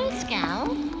 sure thing,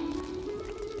 Scowl.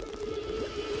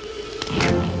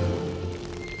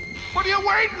 What are you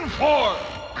waiting for?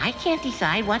 I can't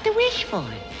decide what to wish for.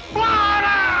 Blow it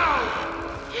out!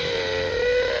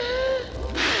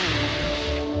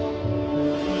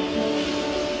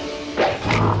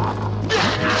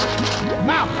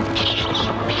 Now!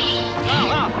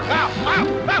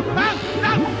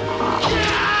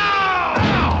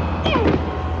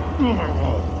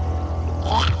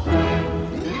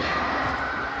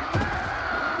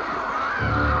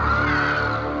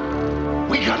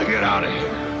 We gotta get out of here.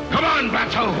 Come on,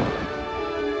 Bato!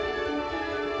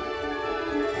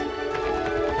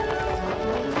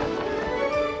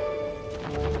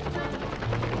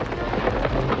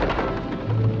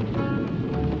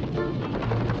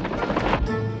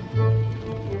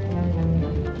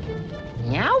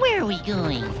 Now where are we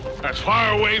going? As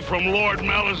far away from Lord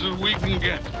Maliss as we can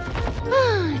get.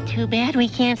 Too bad we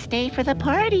can't stay for the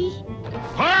party.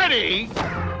 Party?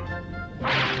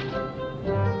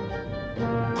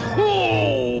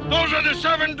 Cool! Those are the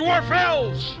 7 dwarf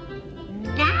elves!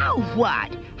 Now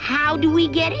what? How do we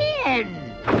get in?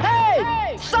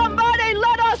 Hey! Somebody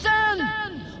let us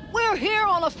in! We're here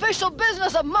on official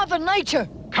business of Mother Nature.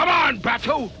 Come on,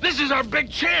 Bato! This is our big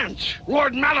chance!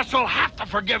 Lord Maliss will have to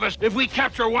forgive us if we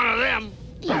capture one of them.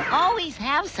 You always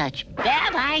have such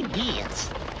bad ideas.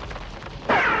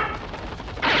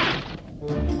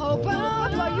 Open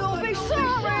up or you'll be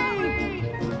sorry!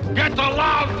 Get the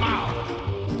loudmouth!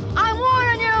 I'm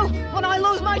warning you! When I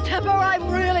lose my temper, I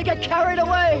really get carried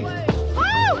away!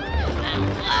 Oh!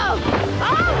 Oh!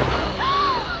 Oh!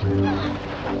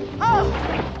 Oh!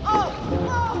 Oh!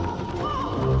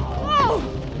 Oh!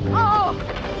 Oh!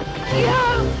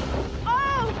 Yeah!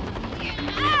 Oh!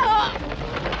 Yeah!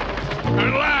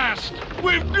 At last!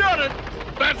 We've done it!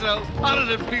 Bato, how does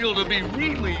it feel to be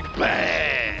really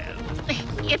bad?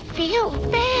 It feels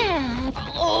bad.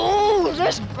 Oh,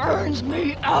 this burns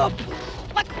me up!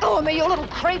 Let go of me, you little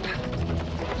creep!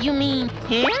 You mean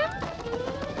him?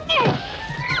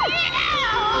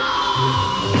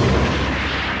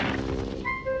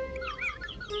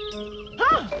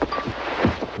 Huh?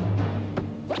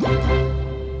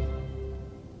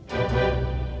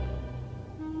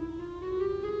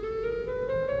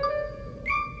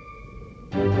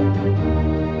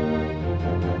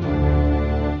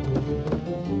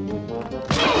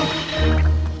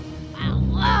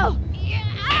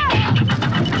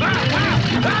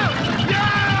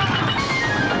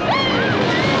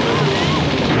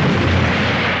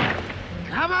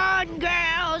 Come on,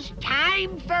 girls.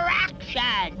 Time for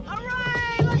action. All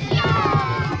right, let's go!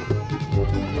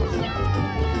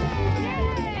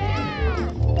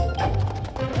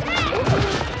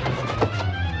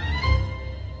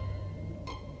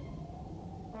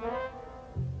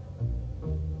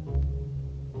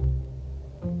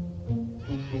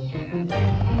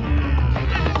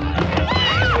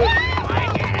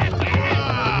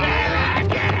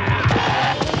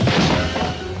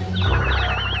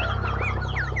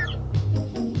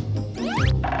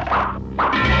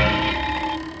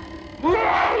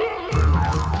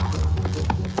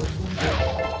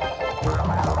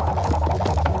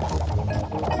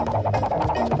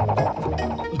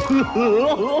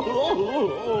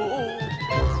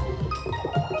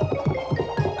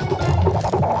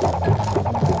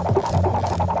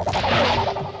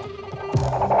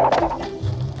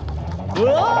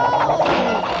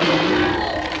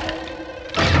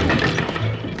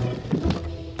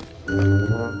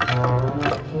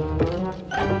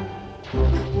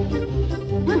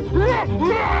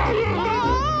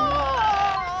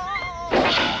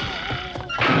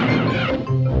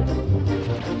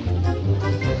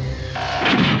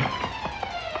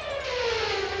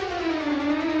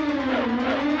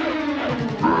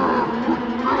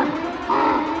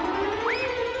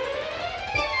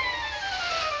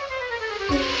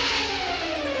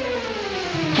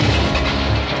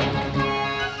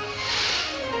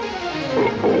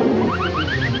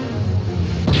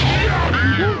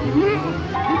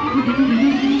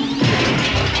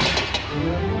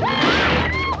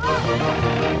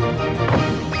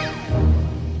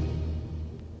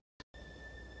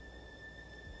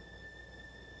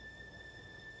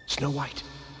 Snow White.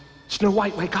 Snow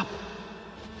White, wake up.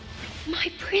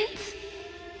 My prince?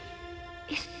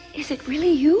 Is it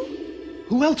really you?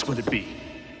 Who else would it be?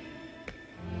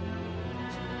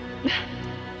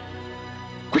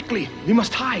 Quickly, we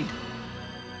must hide.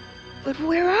 But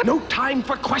where are... No time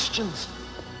for questions.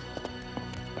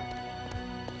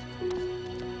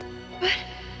 But...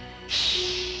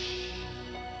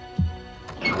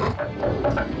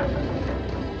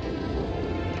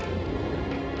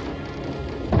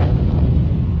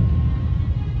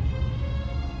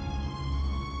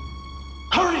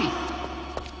 Hurry!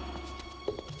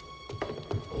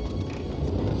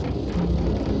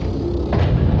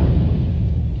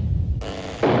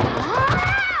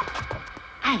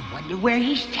 I wonder where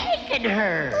he's taken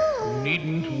her.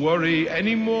 Needn't worry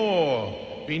anymore.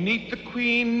 Beneath the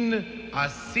queen, a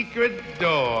secret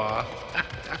door.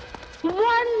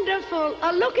 Wonderful!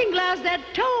 A looking glass that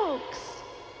talks.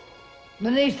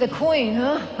 Beneath the queen,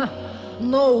 huh?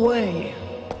 No way.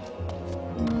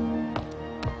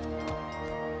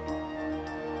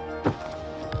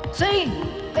 See?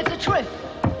 It's a trick.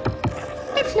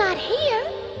 It's not here.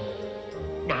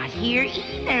 Not here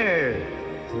either.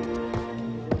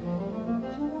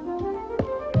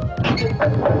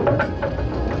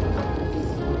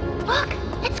 Look,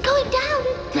 it's going down.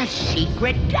 The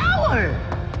secret tower.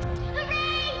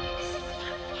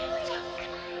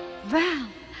 Well,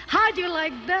 how'd you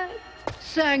like that?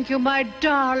 Thank you, my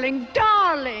darling,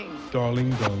 darling.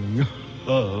 Darling, darling.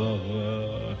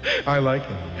 I like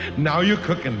it. Now you're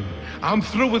cooking. I'm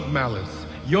through with Maliss.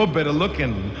 You're better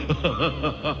looking.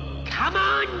 Come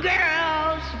on,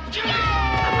 girls.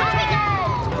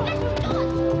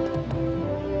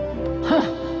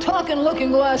 Talking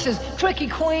looking glasses, tricky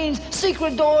queens,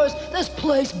 secret doors. This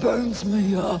place burns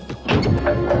me up.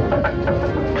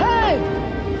 Hey!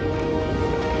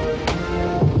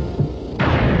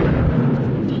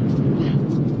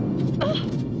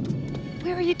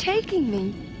 Where are you taking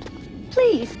me?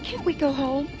 Please, can't we go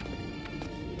home?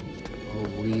 Oh,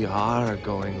 we are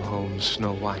going home,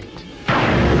 Snow White.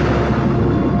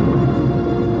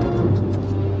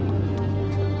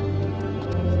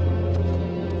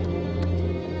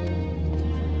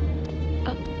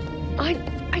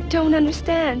 I don't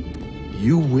understand.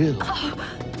 You will. Oh,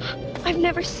 I've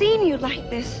never seen you like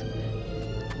this.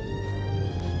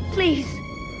 Please,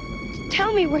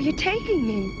 tell me where you're taking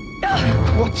me.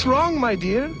 What's wrong, my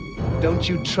dear? Don't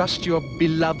you trust your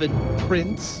beloved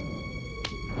prince?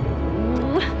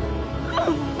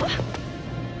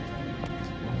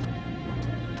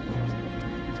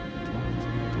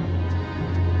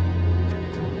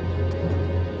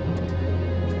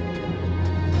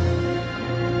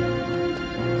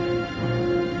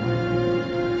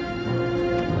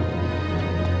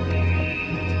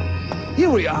 Here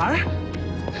we are.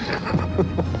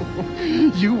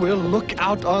 You will look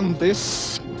out on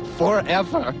this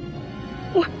forever.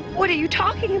 What are you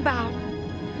talking about?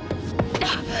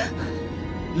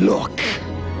 Look.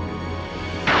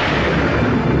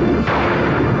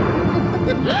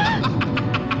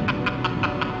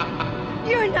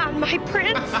 You're not my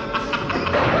prince.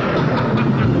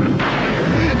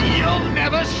 You'll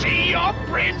never see your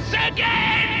prince again!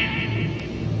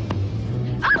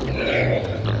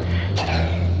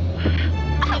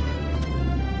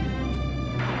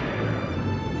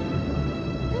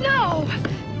 No!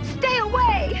 Stay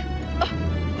away!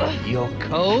 You're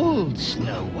cold,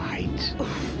 Snow White.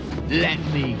 Let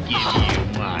me give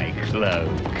you my cloak.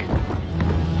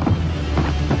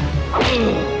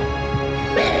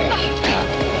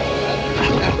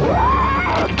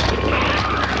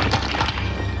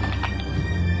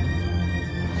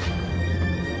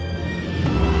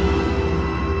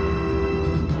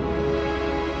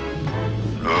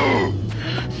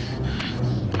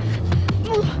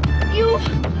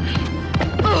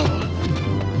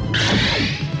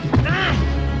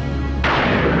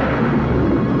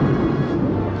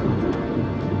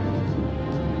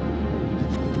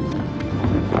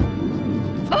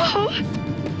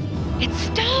 It's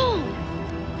stone!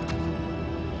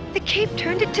 The cape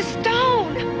turned it to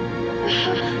stone!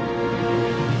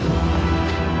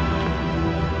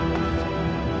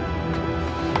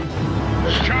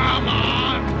 Come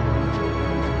on!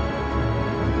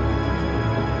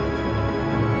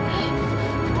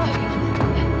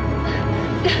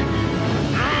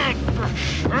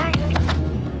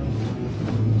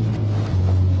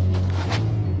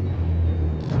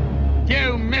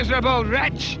 You miserable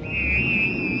wretch!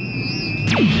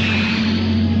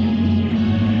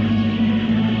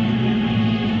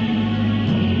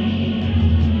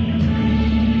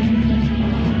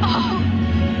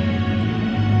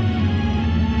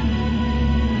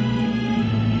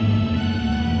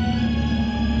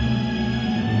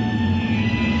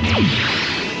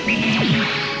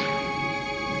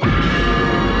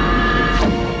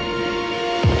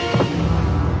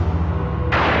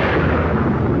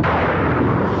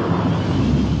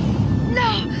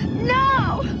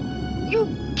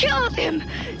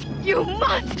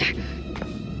 monster!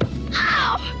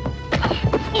 Ow!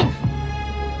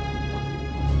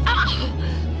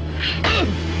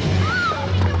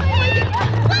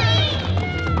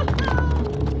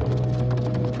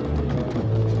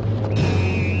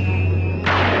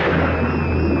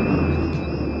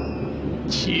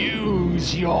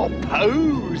 Choose your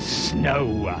pose, Snow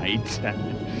White.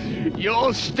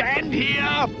 You'll stand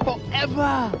here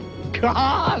forever,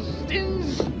 cast in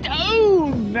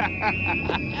stone.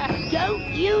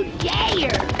 Don't you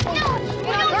dare!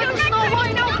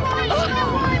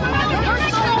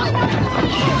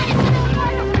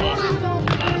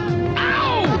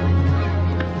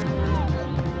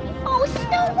 Oh,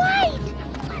 Snow White!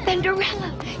 Thunderella,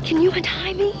 can you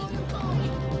untie me?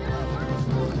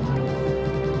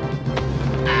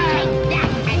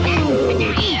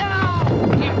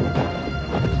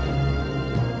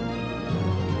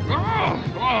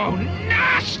 Oh,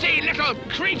 nasty little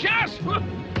creatures!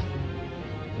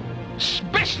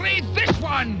 Especially this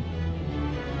one!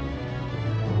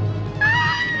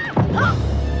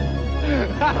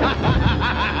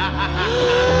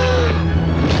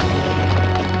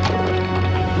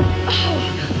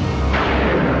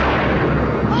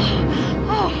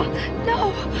 No!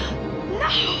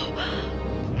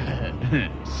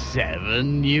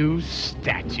 7 new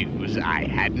statues I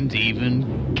hadn't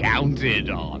even counted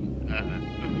on.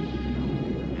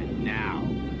 And now,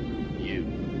 you,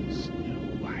 Snow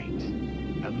White,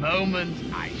 a moment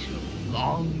I shall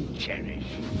long cherish.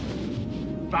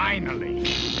 Finally,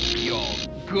 your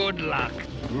good luck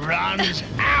runs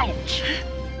out.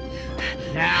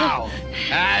 Now,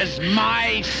 as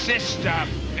my sister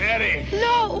perished,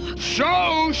 no,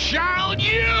 so shall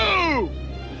you!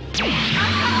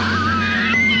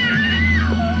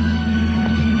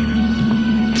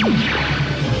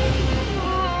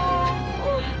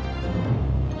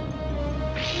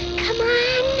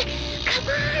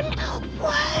 Come on,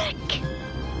 work!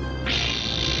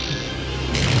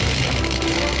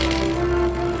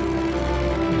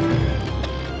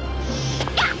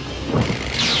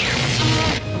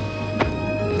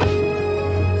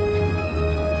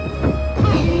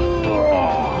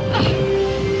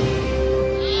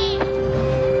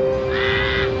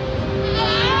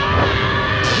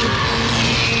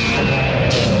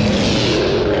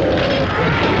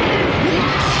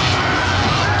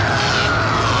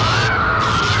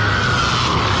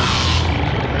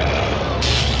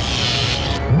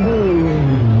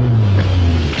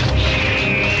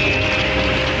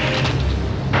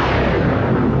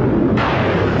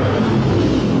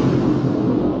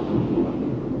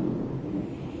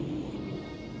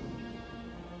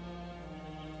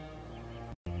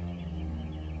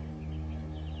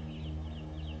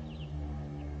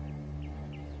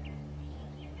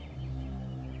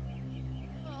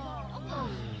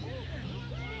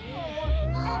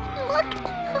 Look!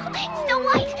 Snow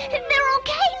White, they're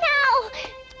okay now!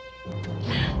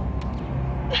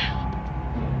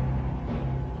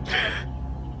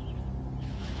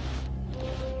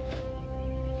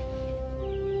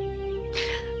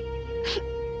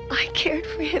 I cared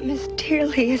for him as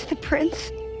dearly as the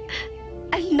prince,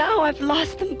 and now I've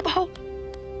lost them both.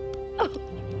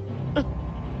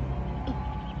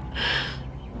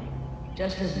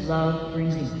 Just as love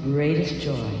brings the greatest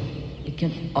joy, it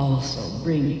can also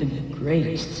bring the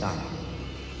greatest sorrow.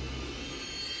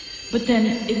 But then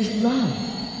it is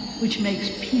love which makes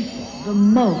people the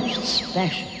most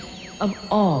special of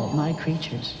all my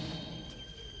creatures.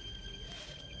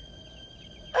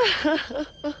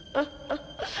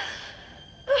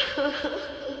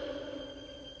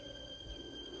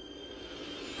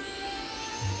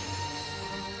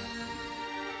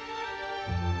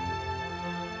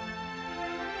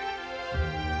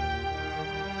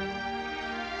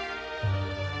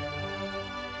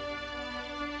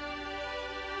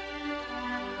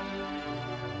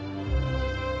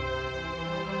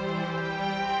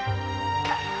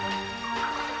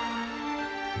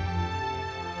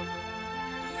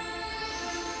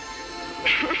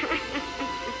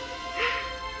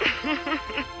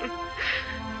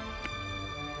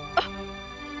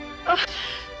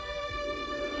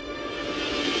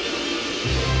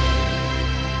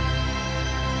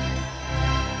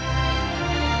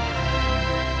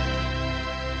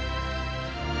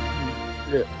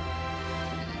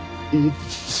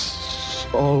 It's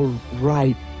all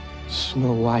right,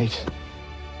 Snow White.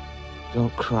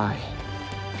 Don't cry.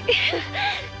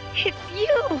 It's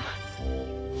you.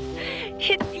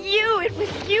 It's you. It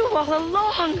was you all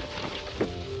along.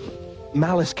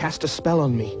 Maliss cast a spell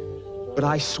on me, but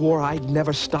I swore I'd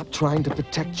never stop trying to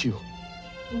protect you.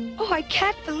 Oh, I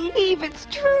can't believe it's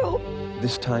true.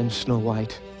 This time, Snow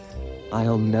White,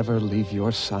 I'll never leave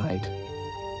your side.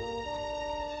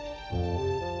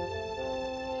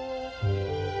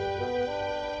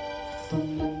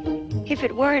 If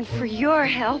it weren't for your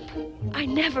help, I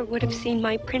never would have seen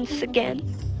my prince again.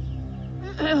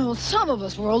 Well, some of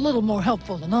us were a little more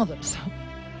helpful than others.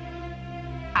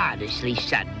 Honestly,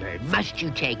 Sunburn, must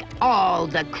you take all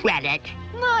the credit?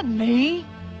 Not me.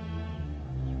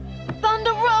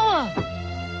 Thunderella!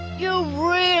 You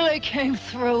really came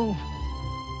through.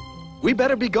 We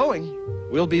better be going.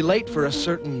 We'll be late for a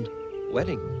certain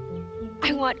wedding.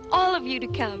 I want all of you to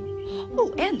come.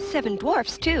 Oh, and 7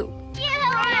 dwarfs, too.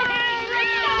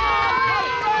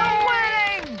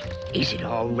 Is it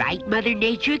all right, Mother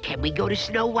Nature? Can we go to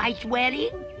Snow White's wedding?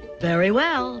 Very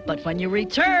well, but when you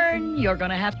return, you're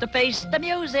gonna have to face the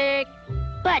music.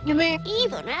 But you mean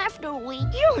even after we...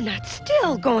 You're not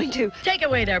still going to... Take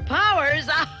away their powers?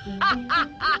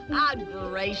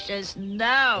 Gracious,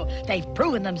 no. They've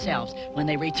proven themselves. When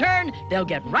they return, they'll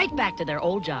get right back to their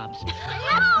old jobs.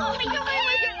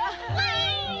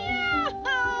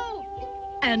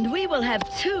 And we will have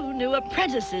 2 new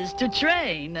apprentices to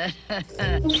train.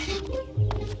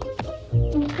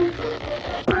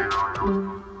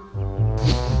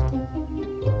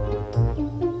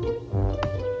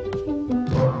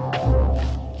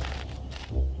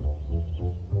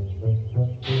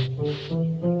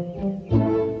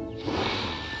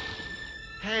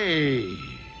 Hey,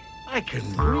 I can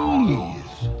breathe.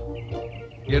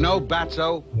 You know,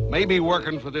 Batso, maybe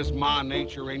working for this Ma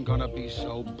Nature ain't gonna be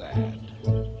so bad.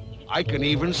 I can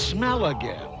even smell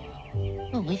again.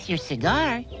 Well, with your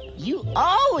cigar, you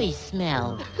always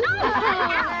smell.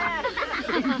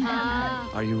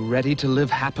 Are you ready to live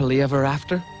happily ever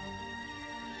after?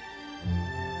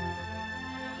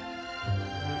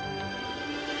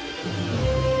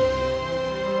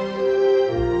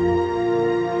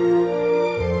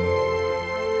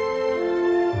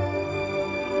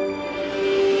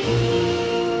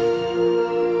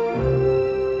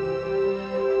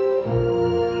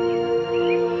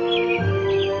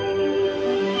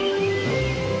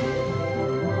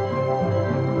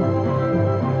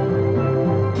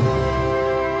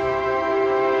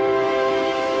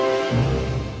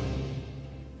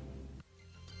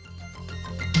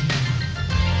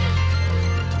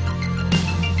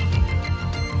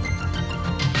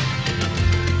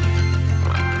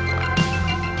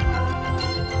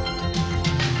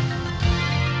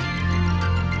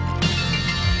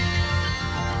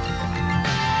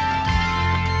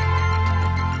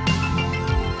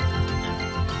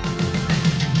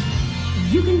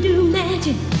 You can do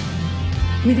magic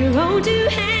with your own 2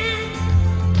 hands.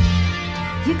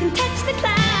 You can touch the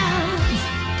clouds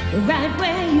right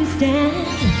where you stand.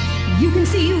 You can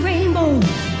see rainbows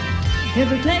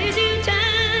every place you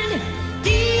turn.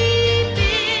 Deep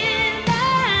in the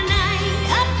night,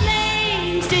 a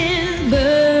flame still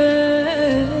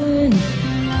burns.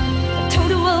 A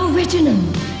total original,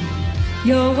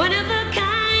 you're one of a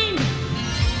kind.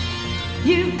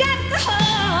 You've got the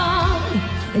heart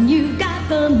and you've got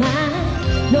the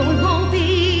mind. No, it won't be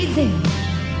easy,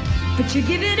 but you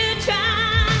give it a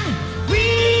try.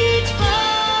 Reach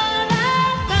for the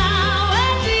power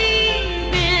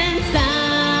deep inside.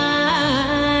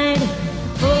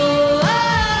 Oh,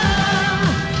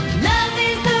 love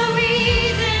is the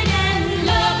reason and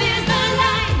love is the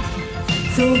light.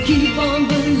 So keep on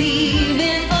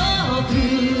believing all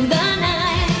through the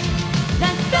night. The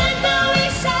sun's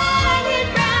always shining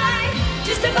bright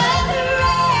just above the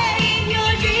rain.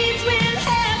 Your dreams will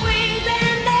have wings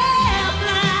and they'll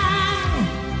fly.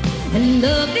 And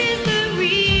love is the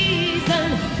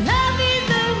reason, love is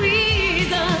the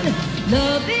reason,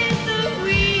 love is the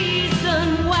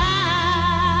reason why.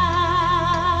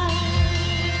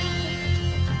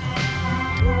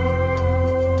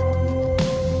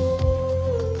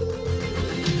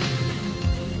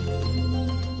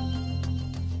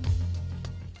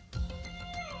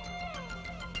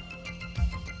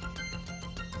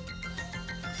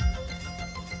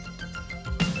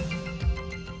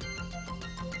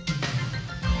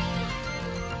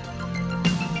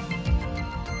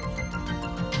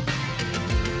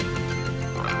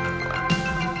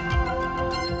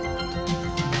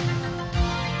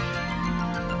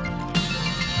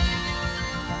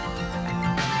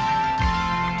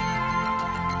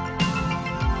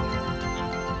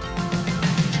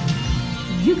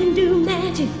 You can do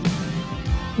magic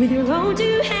with your own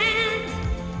 2 hands.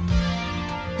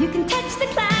 You can touch the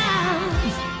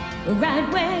clouds right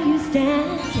where you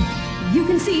stand. You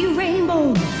can see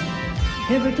rainbows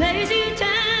every place you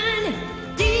turn.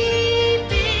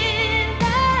 Deep in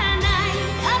the night,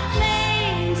 a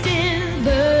flame still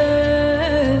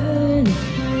burns.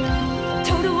 A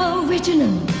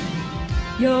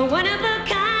You're one of a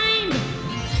kind.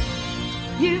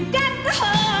 You've got the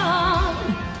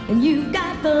heart and you've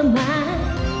got the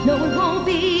mind. No, it won't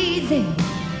be easy,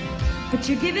 but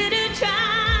you give it a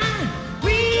try.